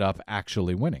he ended up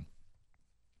actually winning,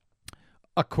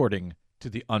 according to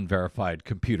the unverified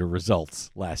computer results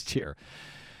last year.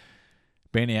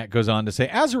 Baniak goes on to say,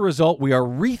 as a result, we are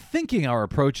rethinking our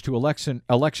approach to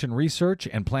election research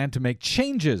and plan to make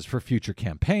changes for future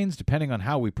campaigns. Depending on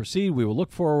how we proceed, we will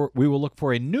look for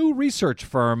a new research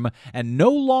firm and no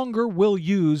longer will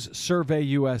use Survey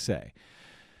USA.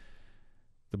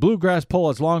 The Bluegrass poll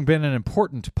has long been an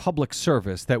important public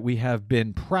service that we have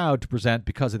been proud to present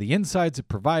because of the insights it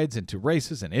provides into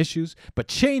races and issues, but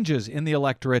changes in the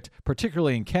electorate,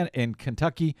 particularly in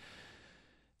Kentucky,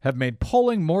 have made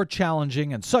polling more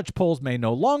challenging, and such polls may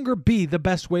no longer be the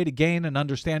best way to gain an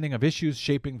understanding of issues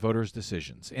shaping voters'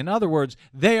 decisions. In other words,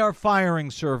 they are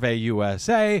firing Survey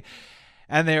USA,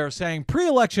 and they are saying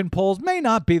pre-election polls may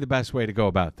not be the best way to go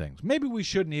about things. Maybe we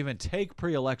shouldn't even take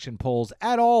pre-election polls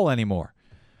at all anymore.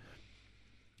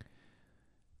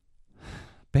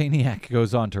 Baniak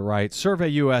goes on to write, Survey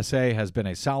USA has been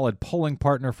a solid polling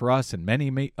partner for us and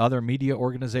many other media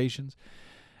organizations.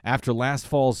 After last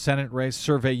fall's Senate race,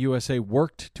 Survey USA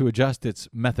worked to adjust its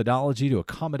methodology to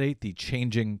accommodate the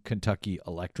changing Kentucky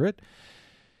electorate.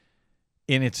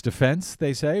 In its defense,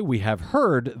 they say, we have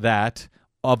heard that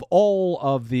of all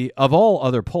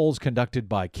other polls conducted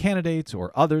by candidates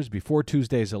or others before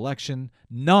Tuesday's election,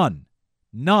 none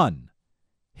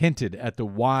hinted at the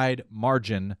wide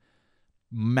margin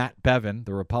Matt Bevin,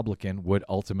 the Republican, would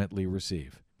ultimately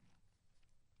receive.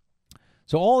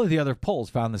 So all of the other polls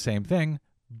found the same thing,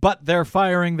 but they're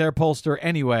firing their pollster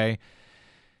anyway,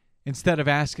 instead of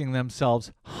asking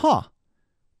themselves,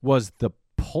 was the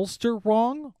pollster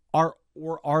wrong, or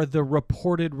are the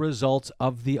reported results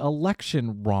of the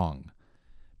election wrong?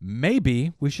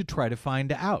 Maybe we should try to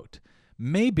find out.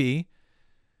 Maybe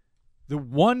the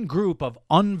one group of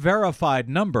unverified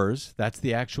numbers, that's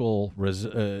the actual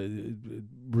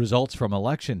results from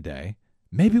Election Day,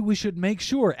 maybe we should make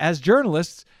sure as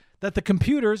journalists that the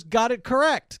computers got it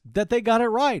correct, that they got it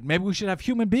right. Maybe we should have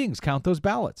human beings count those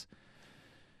ballots.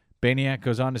 Baniak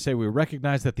goes on to say, we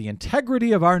recognize that the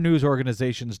integrity of our news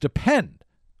organizations depend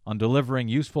on delivering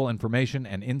useful information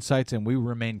and insights, and we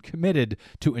remain committed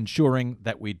to ensuring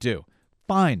that we do.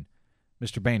 Fine,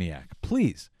 Mr. Baniak,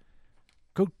 please.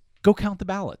 Go count the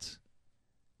ballots.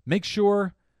 Make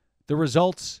sure the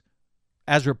results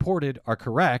as reported are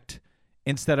correct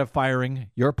instead of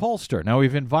firing your pollster. Now,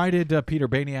 we've invited Peter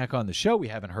Baniak on the show. We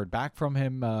haven't heard back from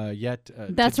him yet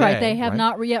That's today, right. They have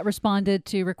not yet responded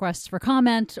to requests for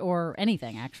comment or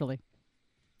anything, actually.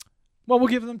 Well, we'll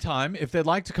give them time. If they'd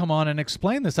like to come on and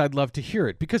explain this, I'd love to hear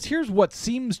it. Because here's what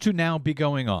seems to now be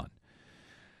going on.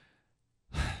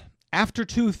 After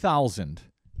 2000,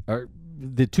 or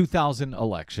the 2000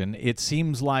 election, it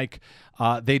seems like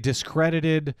they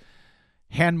discredited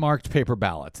hand-marked paper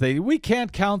ballots. We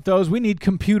can't count those. We need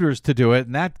computers to do it,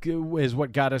 and that is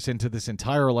what got us into this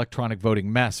entire electronic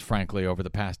voting mess, frankly, over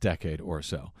the past decade or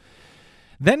so.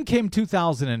 Then came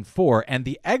 2004, and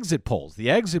the exit polls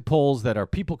that are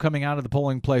people coming out of the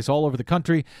polling place all over the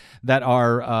country that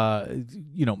are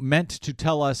meant to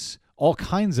tell us all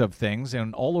kinds of things,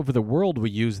 and all over the world we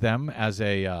use them as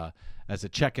a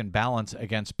check and balance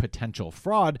against potential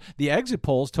fraud. The exit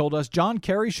polls told us John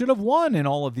Kerry should have won in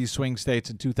all of these swing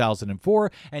states in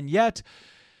 2004, and yet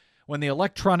when the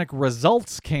electronic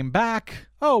results came back,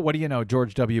 oh, what do you know,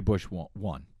 George W. Bush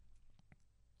won.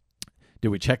 Did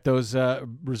we check those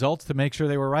results to make sure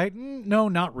they were right? No,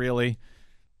 not really.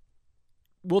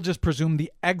 We'll just presume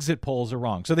the exit polls are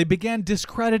wrong. So they began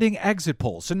discrediting exit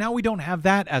polls. So now we don't have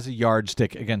that as a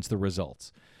yardstick against the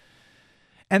results.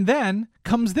 And then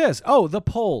comes this. Oh, the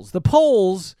polls. The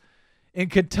polls in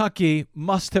Kentucky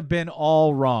must have been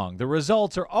all wrong. The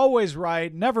results are always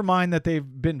right. Never mind that they've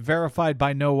been verified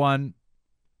by no one.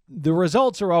 The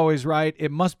results are always right. It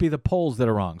must be the polls that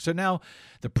are wrong. So now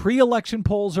the pre-election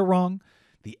polls are wrong.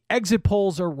 The exit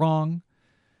polls are wrong.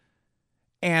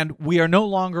 And we are no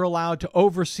longer allowed to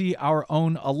oversee our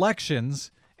own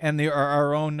elections and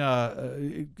our own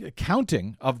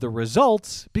counting of the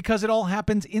results because it all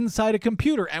happens inside a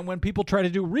computer. And when people try to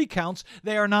do recounts,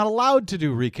 they are not allowed to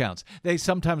do recounts. They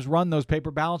sometimes run those paper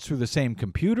ballots through the same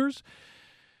computers.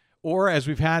 Or as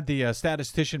we've had the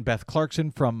statistician Beth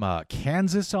Clarkson from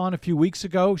Kansas on a few weeks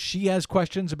ago, she has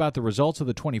questions about the results of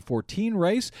the 2014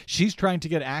 race. She's trying to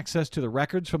get access to the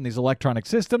records from these electronic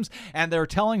systems, and they're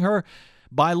telling her,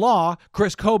 by law,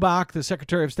 Chris Kobach, the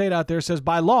Secretary of State out there, says,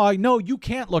 by law, no, you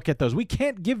can't look at those. We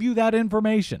can't give you that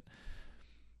information.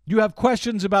 You have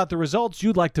questions about the results.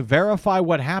 You'd like to verify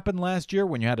what happened last year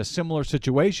when you had a similar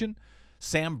situation.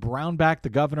 Sam Brownback, the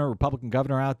governor, Republican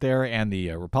governor out there, and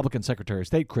the Republican Secretary of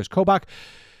State, Chris Kobach,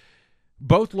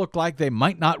 both looked like they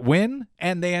might not win,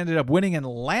 and they ended up winning in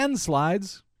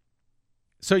landslides.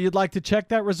 So you'd like to check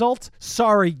that result?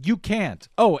 Sorry, you can't.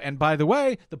 Oh, and by the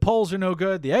way, the polls are no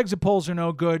good. The exit polls are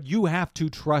no good. You have to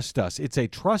trust us. It's a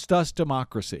trust us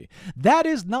democracy. That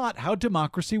is not how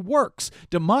democracy works.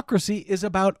 Democracy is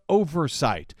about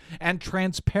oversight and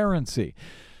transparency.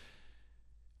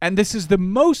 And this is the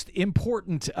most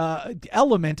important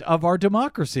element of our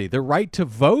democracy. The right to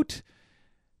vote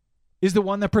is the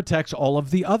one that protects all of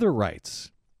the other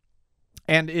rights.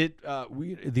 And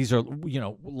these are,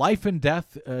 life and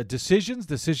death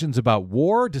decisions about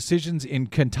war, decisions in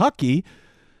Kentucky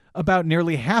about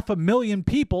nearly 500,000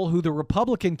 people who the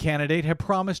Republican candidate had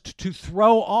promised to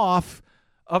throw off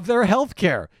of their health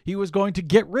care. He was going to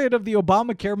get rid of the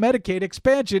Obamacare Medicaid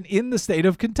expansion in the state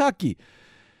of Kentucky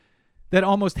that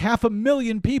almost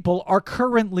 500,000 people are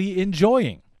currently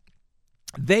enjoying.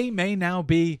 They may now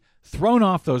be thrown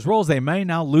off those rolls. They may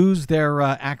now lose their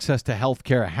access to health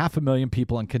care, 500,000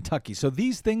 people in Kentucky. So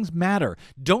these things matter.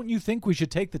 Don't you think we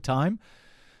should take the time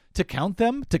to count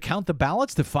them, to count the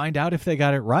ballots, to find out if they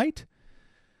got it right?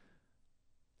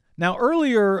 Now,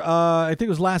 earlier, I think it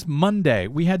was last Monday,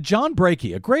 we had John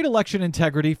Brakey, a great election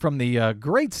integrity from the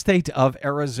great state of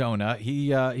Arizona.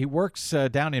 He works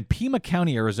down in Pima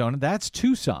County, Arizona. That's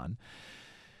Tucson.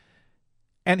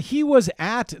 And he was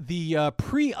at the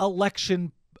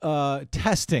pre-election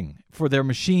testing for their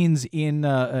machines in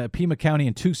Pima County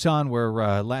in Tucson,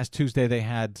 where last Tuesday they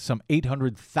had some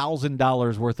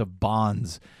 $800,000 worth of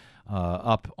bonds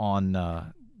up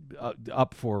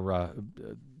for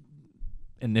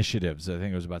initiatives. I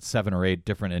think it was about 7 or 8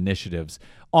 different initiatives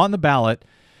on the ballot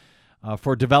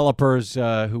for developers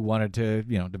who wanted to,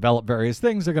 develop various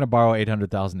things. They're going to borrow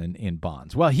 $800,000 in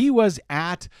bonds. Well, he was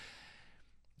at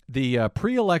the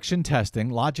pre-election testing,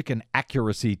 logic and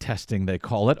accuracy testing, they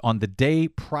call it, on the day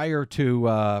prior to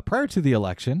the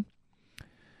election,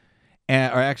 or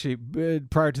actually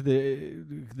prior to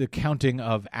the counting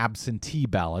of absentee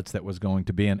ballots that was going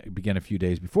to begin a few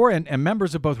days before. And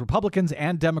members of both Republicans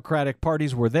and Democratic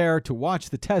parties were there to watch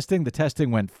the testing. The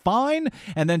testing went fine,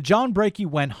 and then John Brakey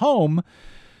went home.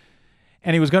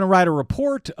 And he was going to write a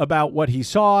report about what he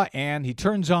saw, and he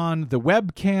turns on the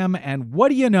webcam, and what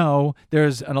do you know?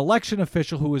 There's an election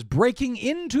official who is breaking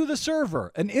into the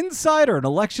server, an insider, an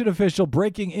election official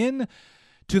breaking in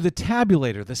to the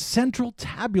tabulator, the central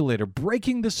tabulator,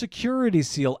 breaking the security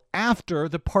seal after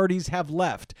the parties have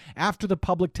left, after the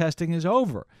public testing is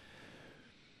over.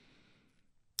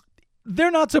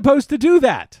 They're not supposed to do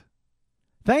that.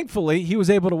 Thankfully, he was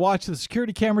able to watch the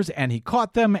security cameras, and he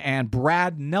caught them, and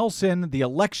Brad Nelson, the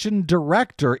election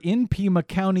director in Pima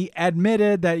County,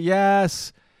 admitted that,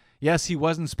 yes, he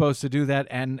wasn't supposed to do that,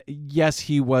 and yes,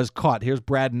 he was caught. Here's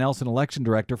Brad Nelson, election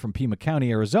director from Pima County,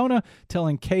 Arizona,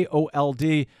 telling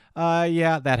KOLD,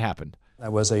 yeah, that happened.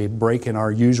 That was a break in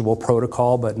our usual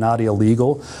protocol, but not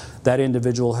illegal. That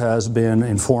individual has been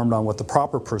informed on what the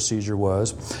proper procedure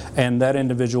was, and that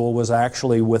individual was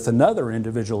actually with another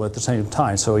individual at the same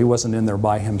time, so he wasn't in there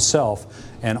by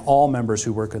himself, and all members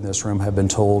who work in this room have been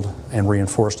told and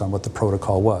reinforced on what the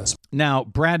protocol was. Now,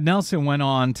 Brad Nelson went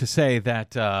on to say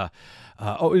that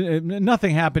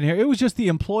nothing happened here. It was just the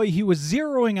employee. He was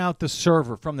zeroing out the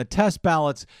server from the test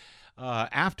ballots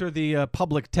after the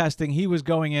public testing. He was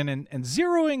going in and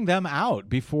zeroing them out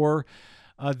before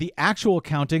the actual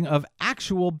counting of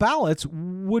actual ballots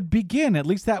would begin. At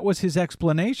least that was his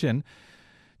explanation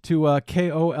to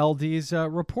KOLD's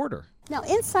reporter. Now,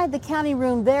 inside the county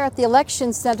room there at the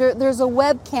election center, there's a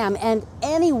webcam and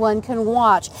anyone can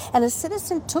watch. And a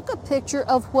citizen took a picture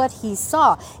of what he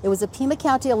saw. It was a Pima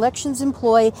County elections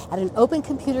employee at an open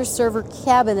computer server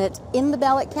cabinet in the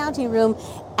ballot counting room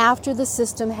after the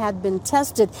system had been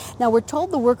tested. Now, we're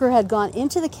told the worker had gone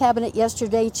into the cabinet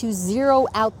yesterday to zero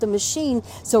out the machine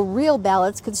so real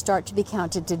ballots could start to be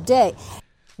counted today.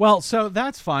 Well, so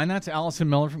that's fine. That's Allison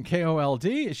Miller from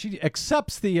KOLD. She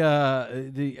accepts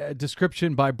the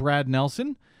description by Brad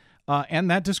Nelson, and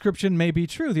that description may be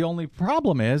true. The only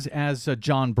problem is, as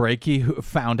John Brakey who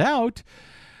found out,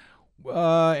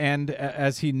 and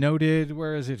as he noted,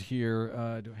 where is it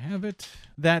here? Do I have it?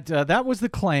 That was the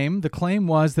claim. The claim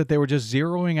was that they were just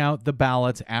zeroing out the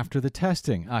ballots after the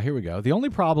testing. Here we go. The only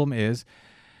problem is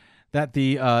that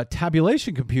the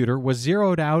tabulation computer was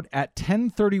zeroed out at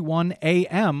 10:31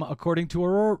 a.m., according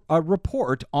to a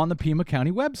report on the Pima County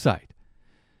website.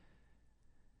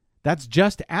 That's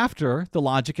just after the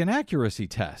logic and accuracy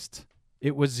test.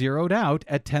 It was zeroed out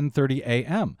at 10:30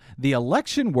 a.m. The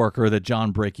election worker that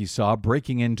John Brakey saw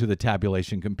breaking into the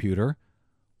tabulation computer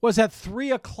was at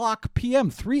 3 o'clock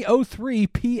p.m.,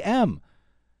 3:03 p.m.,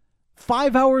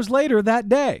 5 hours later that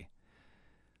day.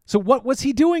 So what was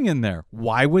he doing in there?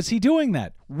 Why was he doing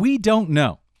that? We don't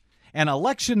know. And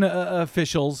election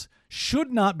officials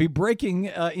should not be breaking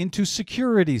into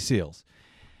security seals.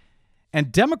 And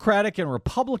Democratic and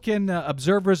Republican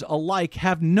observers alike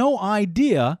have no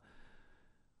idea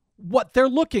what they're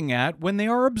looking at when they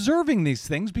are observing these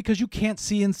things, because you can't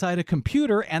see inside a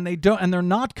computer, and they're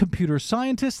not computer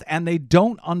scientists, and they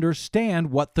don't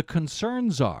understand what the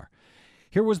concerns are.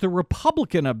 Here was the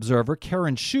Republican observer,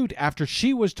 Karen Shute, after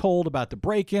she was told about the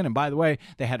break-in. And by the way,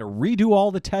 they had to redo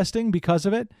all the testing because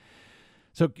of it.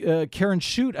 So Karen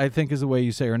Shute, I think is the way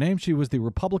you say her name. She was the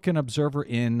Republican observer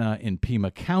in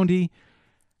Pima County.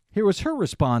 Here was her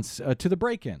response to the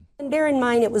break-in. And bear in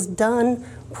mind, it was done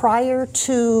prior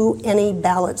to any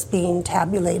ballots being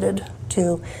tabulated,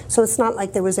 too. So it's not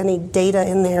like there was any data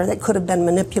in there that could have been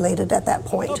manipulated at that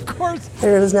point. Of course.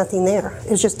 There was nothing there.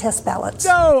 It was just test ballots.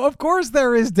 No, of course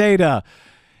there is data.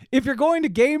 If you're going to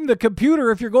game the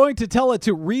computer, if you're going to tell it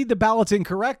to read the ballots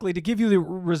incorrectly to give you the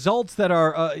results that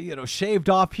are shaved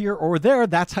off here or there,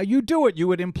 that's how you do it. You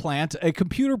would implant a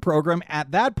computer program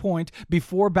at that point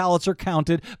before ballots are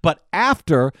counted, but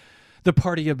after the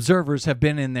party observers have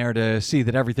been in there to see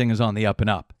that everything is on the up and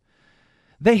up.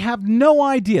 They have no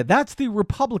idea. That's the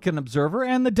Republican observer,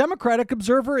 and the Democratic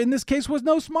observer in this case was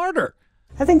no smarter.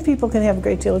 I think people can have a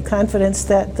great deal of confidence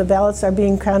that the ballots are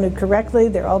being counted correctly.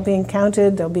 They're all being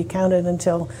counted. They'll be counted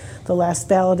until the last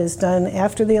ballot is done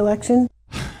after the election.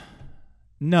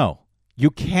 No,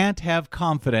 you can't have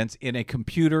confidence in a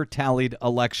computer-tallied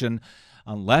election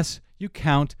unless you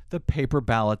count the paper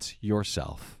ballots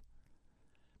yourself.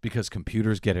 Because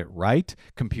computers get it right,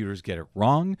 computers get it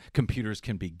wrong, computers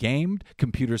can be gamed,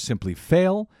 computers simply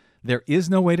fail. There is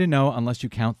no way to know unless you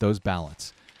count those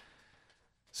ballots.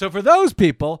 So for those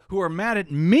people who are mad at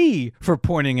me for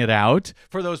pointing it out,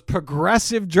 for those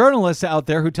progressive journalists out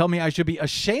there who tell me I should be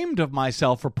ashamed of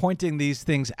myself for pointing these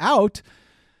things out,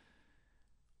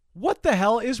 what the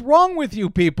hell is wrong with you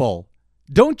people?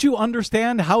 Don't you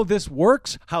understand how this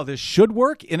works, how this should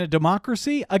work in a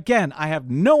democracy? Again, I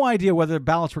have no idea whether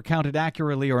ballots were counted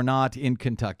accurately or not in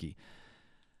Kentucky.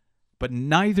 But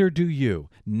neither do you.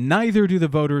 Neither do the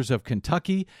voters of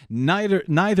Kentucky. Neither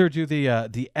do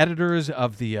the editors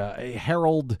of the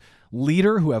Herald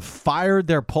Leader, who have fired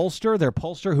their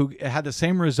pollster who had the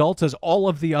same results as all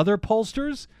of the other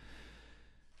pollsters.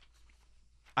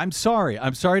 I'm sorry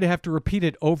to have to repeat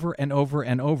it over and over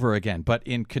and over again. But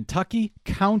in Kentucky,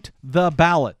 count the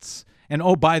ballots. And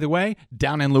oh, by the way,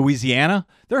 down in Louisiana,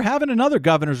 they're having another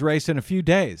governor's race in a few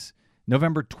days.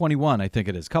 November 21, I think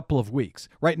it is, couple of weeks.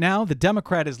 Right now, the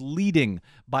Democrat is leading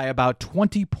by about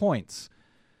 20 points.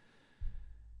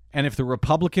 And if the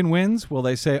Republican wins, will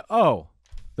they say, oh,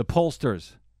 the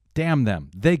pollsters, damn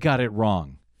them, they got it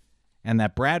wrong. And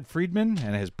that Brad Friedman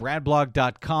and his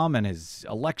bradblog.com and his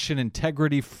election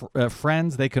integrity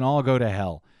friends, they can all go to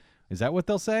hell. Is that what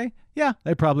they'll say? Yeah,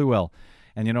 they probably will.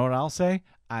 And you know what I'll say?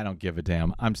 I don't give a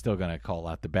damn. I'm still going to call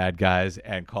out the bad guys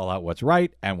and call out what's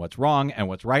right and what's wrong. And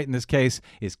what's right in this case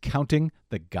is counting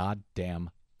the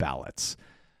goddamn ballots.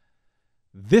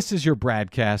 This is your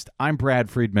BradCast. I'm Brad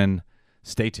Friedman.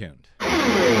 Stay tuned.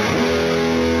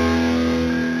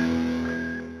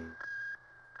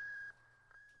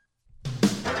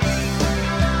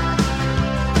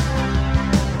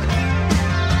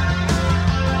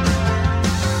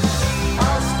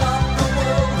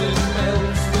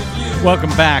 Welcome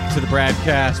back to the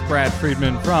BradCast. Brad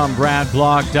Friedman from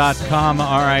BradBlog.com.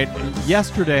 All right,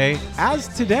 yesterday, as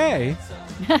today,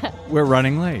 we're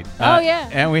running late. Oh, yeah.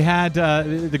 And we had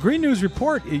the Green News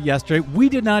Report yesterday. We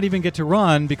did not even get to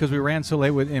run because we ran so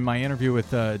late in my interview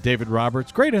with David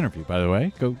Roberts. Great interview, by the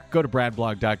way. Go to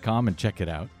BradBlog.com and check it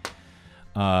out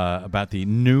about the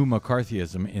new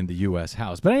McCarthyism in the U.S.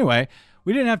 House. But anyway,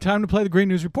 we didn't have time to play the Green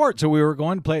News Report, so we were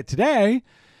going to play it today.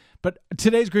 But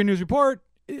today's Green News Report,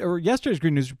 or yesterday's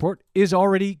Green News Report, is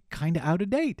already kind of out of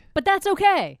date. But that's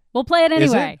okay. We'll play it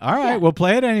anyway. All right, We'll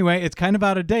play it anyway. It's kind of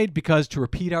out of date because, to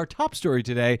repeat our top story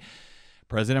today,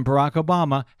 President Barack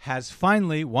Obama has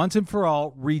finally, once and for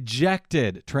all,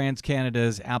 rejected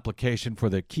TransCanada's application for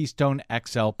the Keystone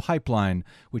XL pipeline,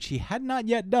 which he had not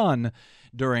yet done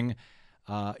during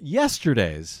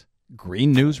yesterday's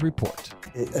Green News Report.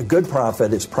 A good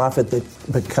profit is profit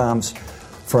that comes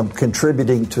from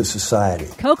contributing to society.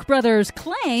 Koch brothers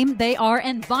claim they are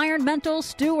environmental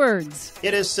stewards.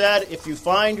 It is said, if you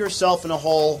find yourself in a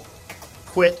hole,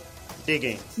 quit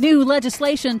digging. New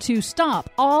legislation to stop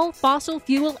all fossil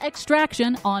fuel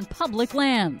extraction on public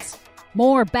lands.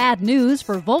 More bad news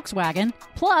for Volkswagen.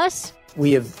 Plus,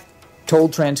 we have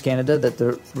told TransCanada that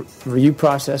the review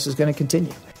process is going to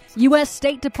continue. U.S.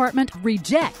 State Department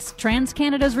rejects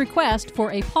TransCanada's request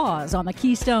for a pause on the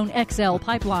Keystone XL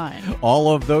pipeline.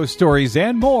 All of those stories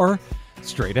and more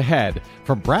straight ahead.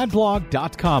 From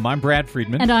BradBlog.com, I'm Brad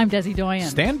Friedman. And I'm Desi Doyen.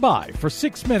 Stand by for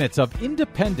 6 minutes of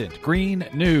independent green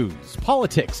news,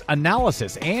 politics,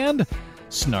 analysis, and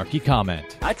snarky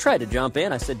comment. I tried to jump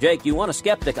in. I said, Jake, you want a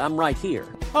skeptic? I'm right here.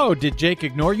 Oh, did Jake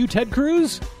ignore you, Ted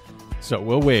Cruz? So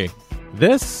will we.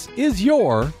 This is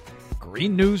your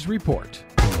Green News Report.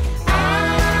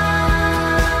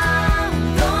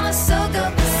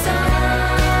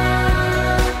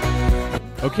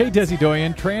 Okay, Desi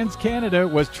Doyen, TransCanada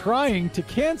was trying to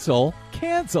cancel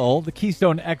the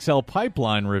Keystone XL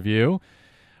pipeline review,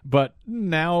 but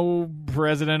now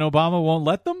President Obama won't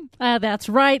let them? That's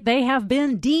right. They have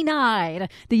been denied.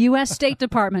 The U.S. State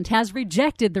Department has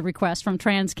rejected the request from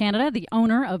TransCanada, the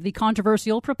owner of the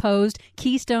controversial proposed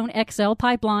Keystone XL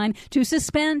pipeline, to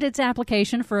suspend its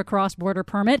application for a cross-border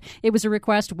permit. It was a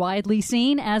request widely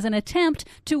seen as an attempt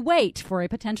to wait for a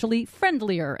potentially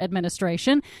friendlier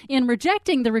administration. In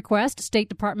rejecting the request, State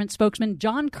Department spokesman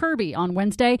John Kirby on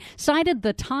Wednesday cited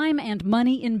the time and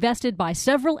money invested by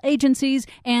several agencies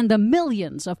and the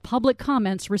millions of public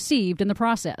comments received in the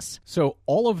process. So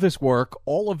all of this work,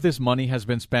 all of this money has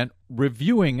been spent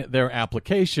reviewing their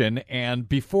application, and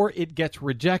before it gets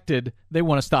rejected, they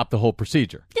want to stop the whole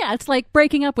procedure. Yeah, it's like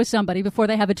breaking up with somebody before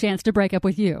they have a chance to break up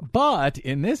with you. But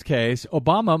in this case,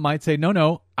 Obama might say,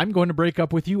 no, I'm going to break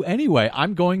up with you anyway.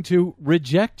 I'm going to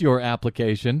reject your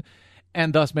application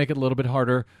and thus make it a little bit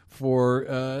harder for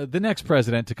the next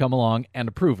president to come along and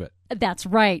approve it. That's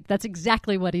right. That's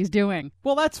exactly what he's doing.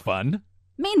 Well, that's fun.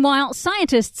 Meanwhile,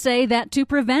 scientists say that to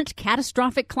prevent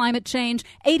catastrophic climate change,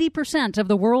 80% of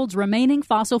the world's remaining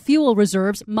fossil fuel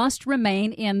reserves must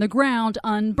remain in the ground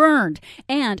unburned.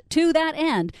 And to that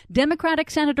end,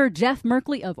 Democratic Senator Jeff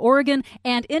Merkley of Oregon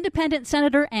and Independent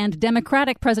Senator and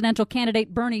Democratic presidential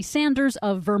candidate Bernie Sanders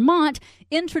of Vermont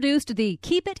introduced the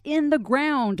Keep It in the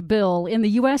Ground bill in the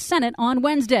U.S. Senate on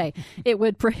Wednesday. It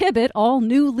would prohibit all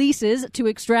new leases to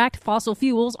extract fossil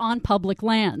fuels on public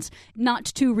lands, not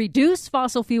to reduce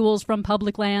fossil fuels from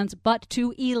public lands, but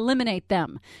to eliminate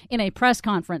them. In a press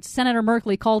conference, Senator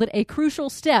Merkley called it a crucial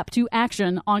step to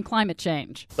action on climate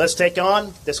change. Let's take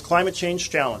on this climate change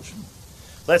challenge.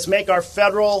 Let's make our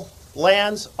federal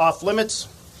lands off limits,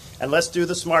 and let's do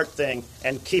the smart thing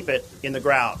and keep it in the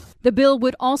ground. The bill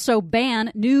would also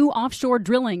ban new offshore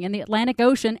drilling in the Atlantic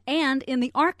Ocean and in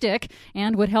the Arctic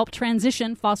and would help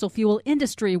transition fossil fuel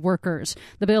industry workers.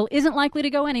 The bill isn't likely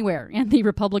to go anywhere in the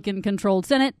Republican-controlled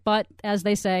Senate, but as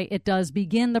they say, it does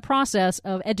begin the process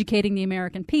of educating the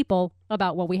American people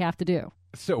about what we have to do.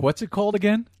 So what's it called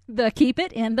again? The Keep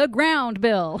It in the Ground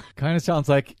bill. Kind of sounds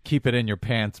like Keep It in Your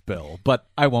Pants bill, but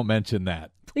I won't mention that.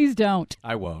 Please don't.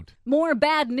 I won't. More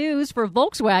bad news for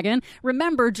Volkswagen.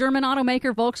 Remember, German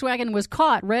automaker Volkswagen was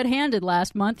caught red-handed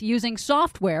last month using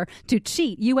software to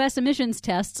cheat U.S. emissions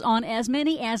tests on as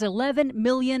many as 11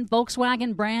 million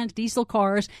Volkswagen brand diesel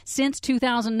cars since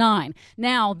 2009.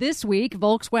 Now, this week,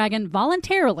 Volkswagen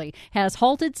voluntarily has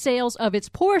halted sales of its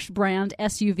Porsche brand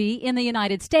SUV in the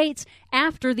United States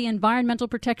after the Environmental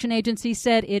Protection Agency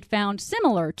said it found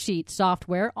similar cheat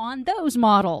software on those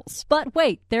models. But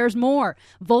wait, there's more.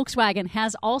 Volkswagen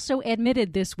has also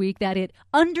admitted this week that it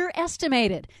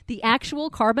underestimated the actual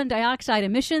carbon dioxide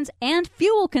emissions and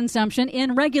fuel consumption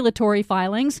in regulatory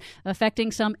filings,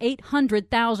 affecting some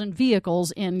 800,000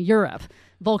 vehicles in Europe.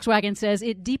 Volkswagen says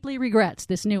it deeply regrets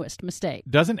this newest mistake.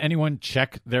 Doesn't anyone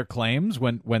check their claims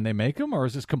when they make them, or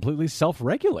is this completely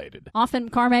self-regulated? Often,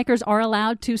 car makers are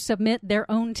allowed to submit their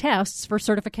own tests for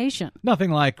certification.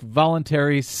 Nothing like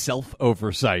voluntary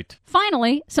self-oversight.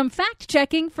 Finally, some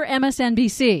fact-checking for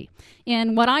MSNBC.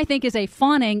 In what I think is a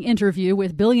fawning interview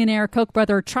with billionaire Koch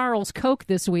brother Charles Koch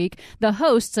this week, the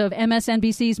hosts of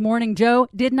MSNBC's Morning Joe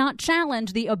did not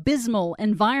challenge the abysmal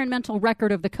environmental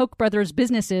record of the Koch brothers'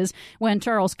 businesses when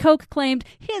Charles Koch claimed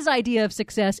his idea of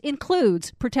success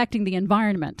includes protecting the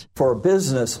environment. For a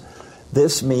business,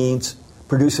 this means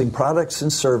producing products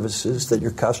and services that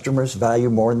your customers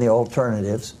value more than the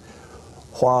alternatives,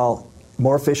 while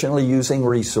more efficiently using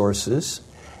resources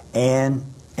and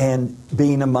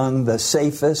being among the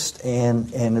safest and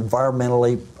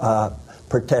environmentally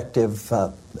protective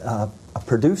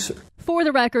producer. For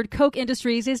the record, Koch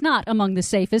Industries is not among the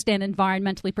safest and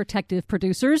environmentally protective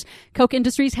producers. Koch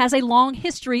Industries has a long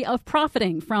history of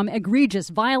profiting from egregious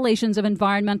violations of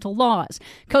environmental laws.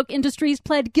 Koch Industries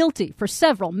pled guilty for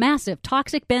several massive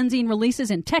toxic benzene releases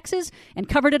in Texas and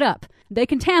covered it up. They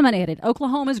contaminated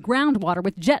Oklahoma's groundwater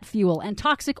with jet fuel and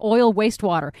toxic oil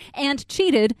wastewater and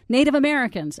cheated Native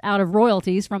Americans out of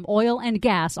royalties from oil and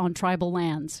gas on tribal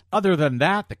lands. Other than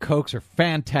that, the Kochs are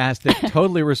fantastic,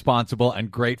 totally responsible,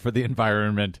 and great for the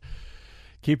environment.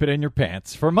 Keep it in your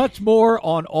pants. For much more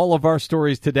on all of our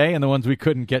stories today and the ones we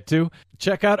couldn't get to,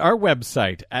 check out our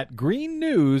website at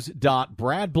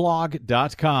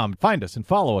greennews.bradblog.com. Find us and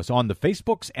follow us on the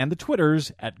Facebooks and the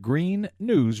Twitters at Green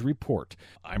News Report.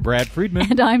 I'm Brad Friedman.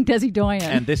 And I'm Desi Doyen.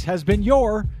 And this has been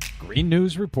your Green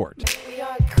News Report. We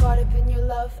are caught up in your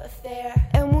love affair,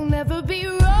 and we'll never be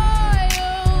royals.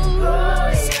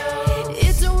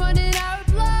 It's a run in our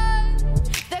blood.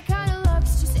 That kind of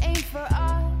luck's just ain't for us.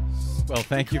 Well,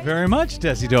 thank you very much,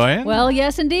 Desi Doyen. Well,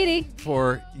 yes, indeedy.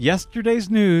 For yesterday's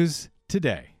news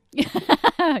today. You're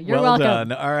well welcome.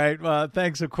 Done. All right.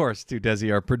 Thanks, of course, to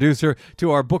Desi, our producer,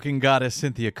 to our booking goddess,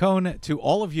 Cynthia Cohn, to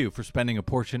all of you for spending a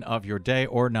portion of your day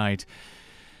or night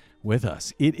with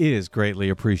us. It is greatly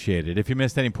appreciated. If you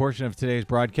missed any portion of today's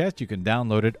broadcast, you can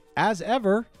download it as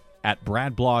ever at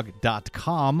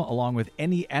bradblog.com, along with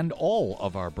any and all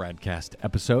of our BradCast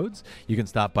episodes. You can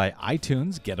stop by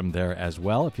iTunes, get them there as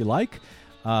well if you like,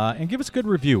 and give us a good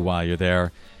review while you're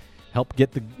there. Help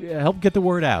get the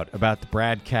word out about the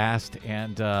BradCast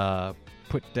and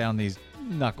put down these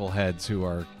knuckleheads who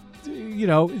are,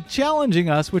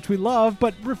 challenging us, which we love,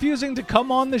 but refusing to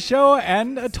come on the show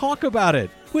and talk about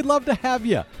it. We'd love to have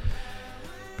you,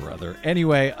 brother.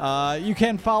 Anyway, you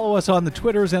can follow us on the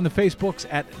Twitters and the Facebooks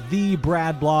at The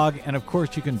Brad Blog. And, of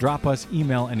course, you can drop us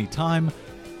email anytime,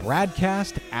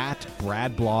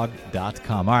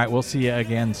 bradcast@bradblog.com. All right, we'll see you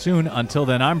again soon. Until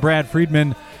then, I'm Brad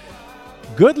Friedman.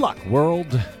 Good luck, world.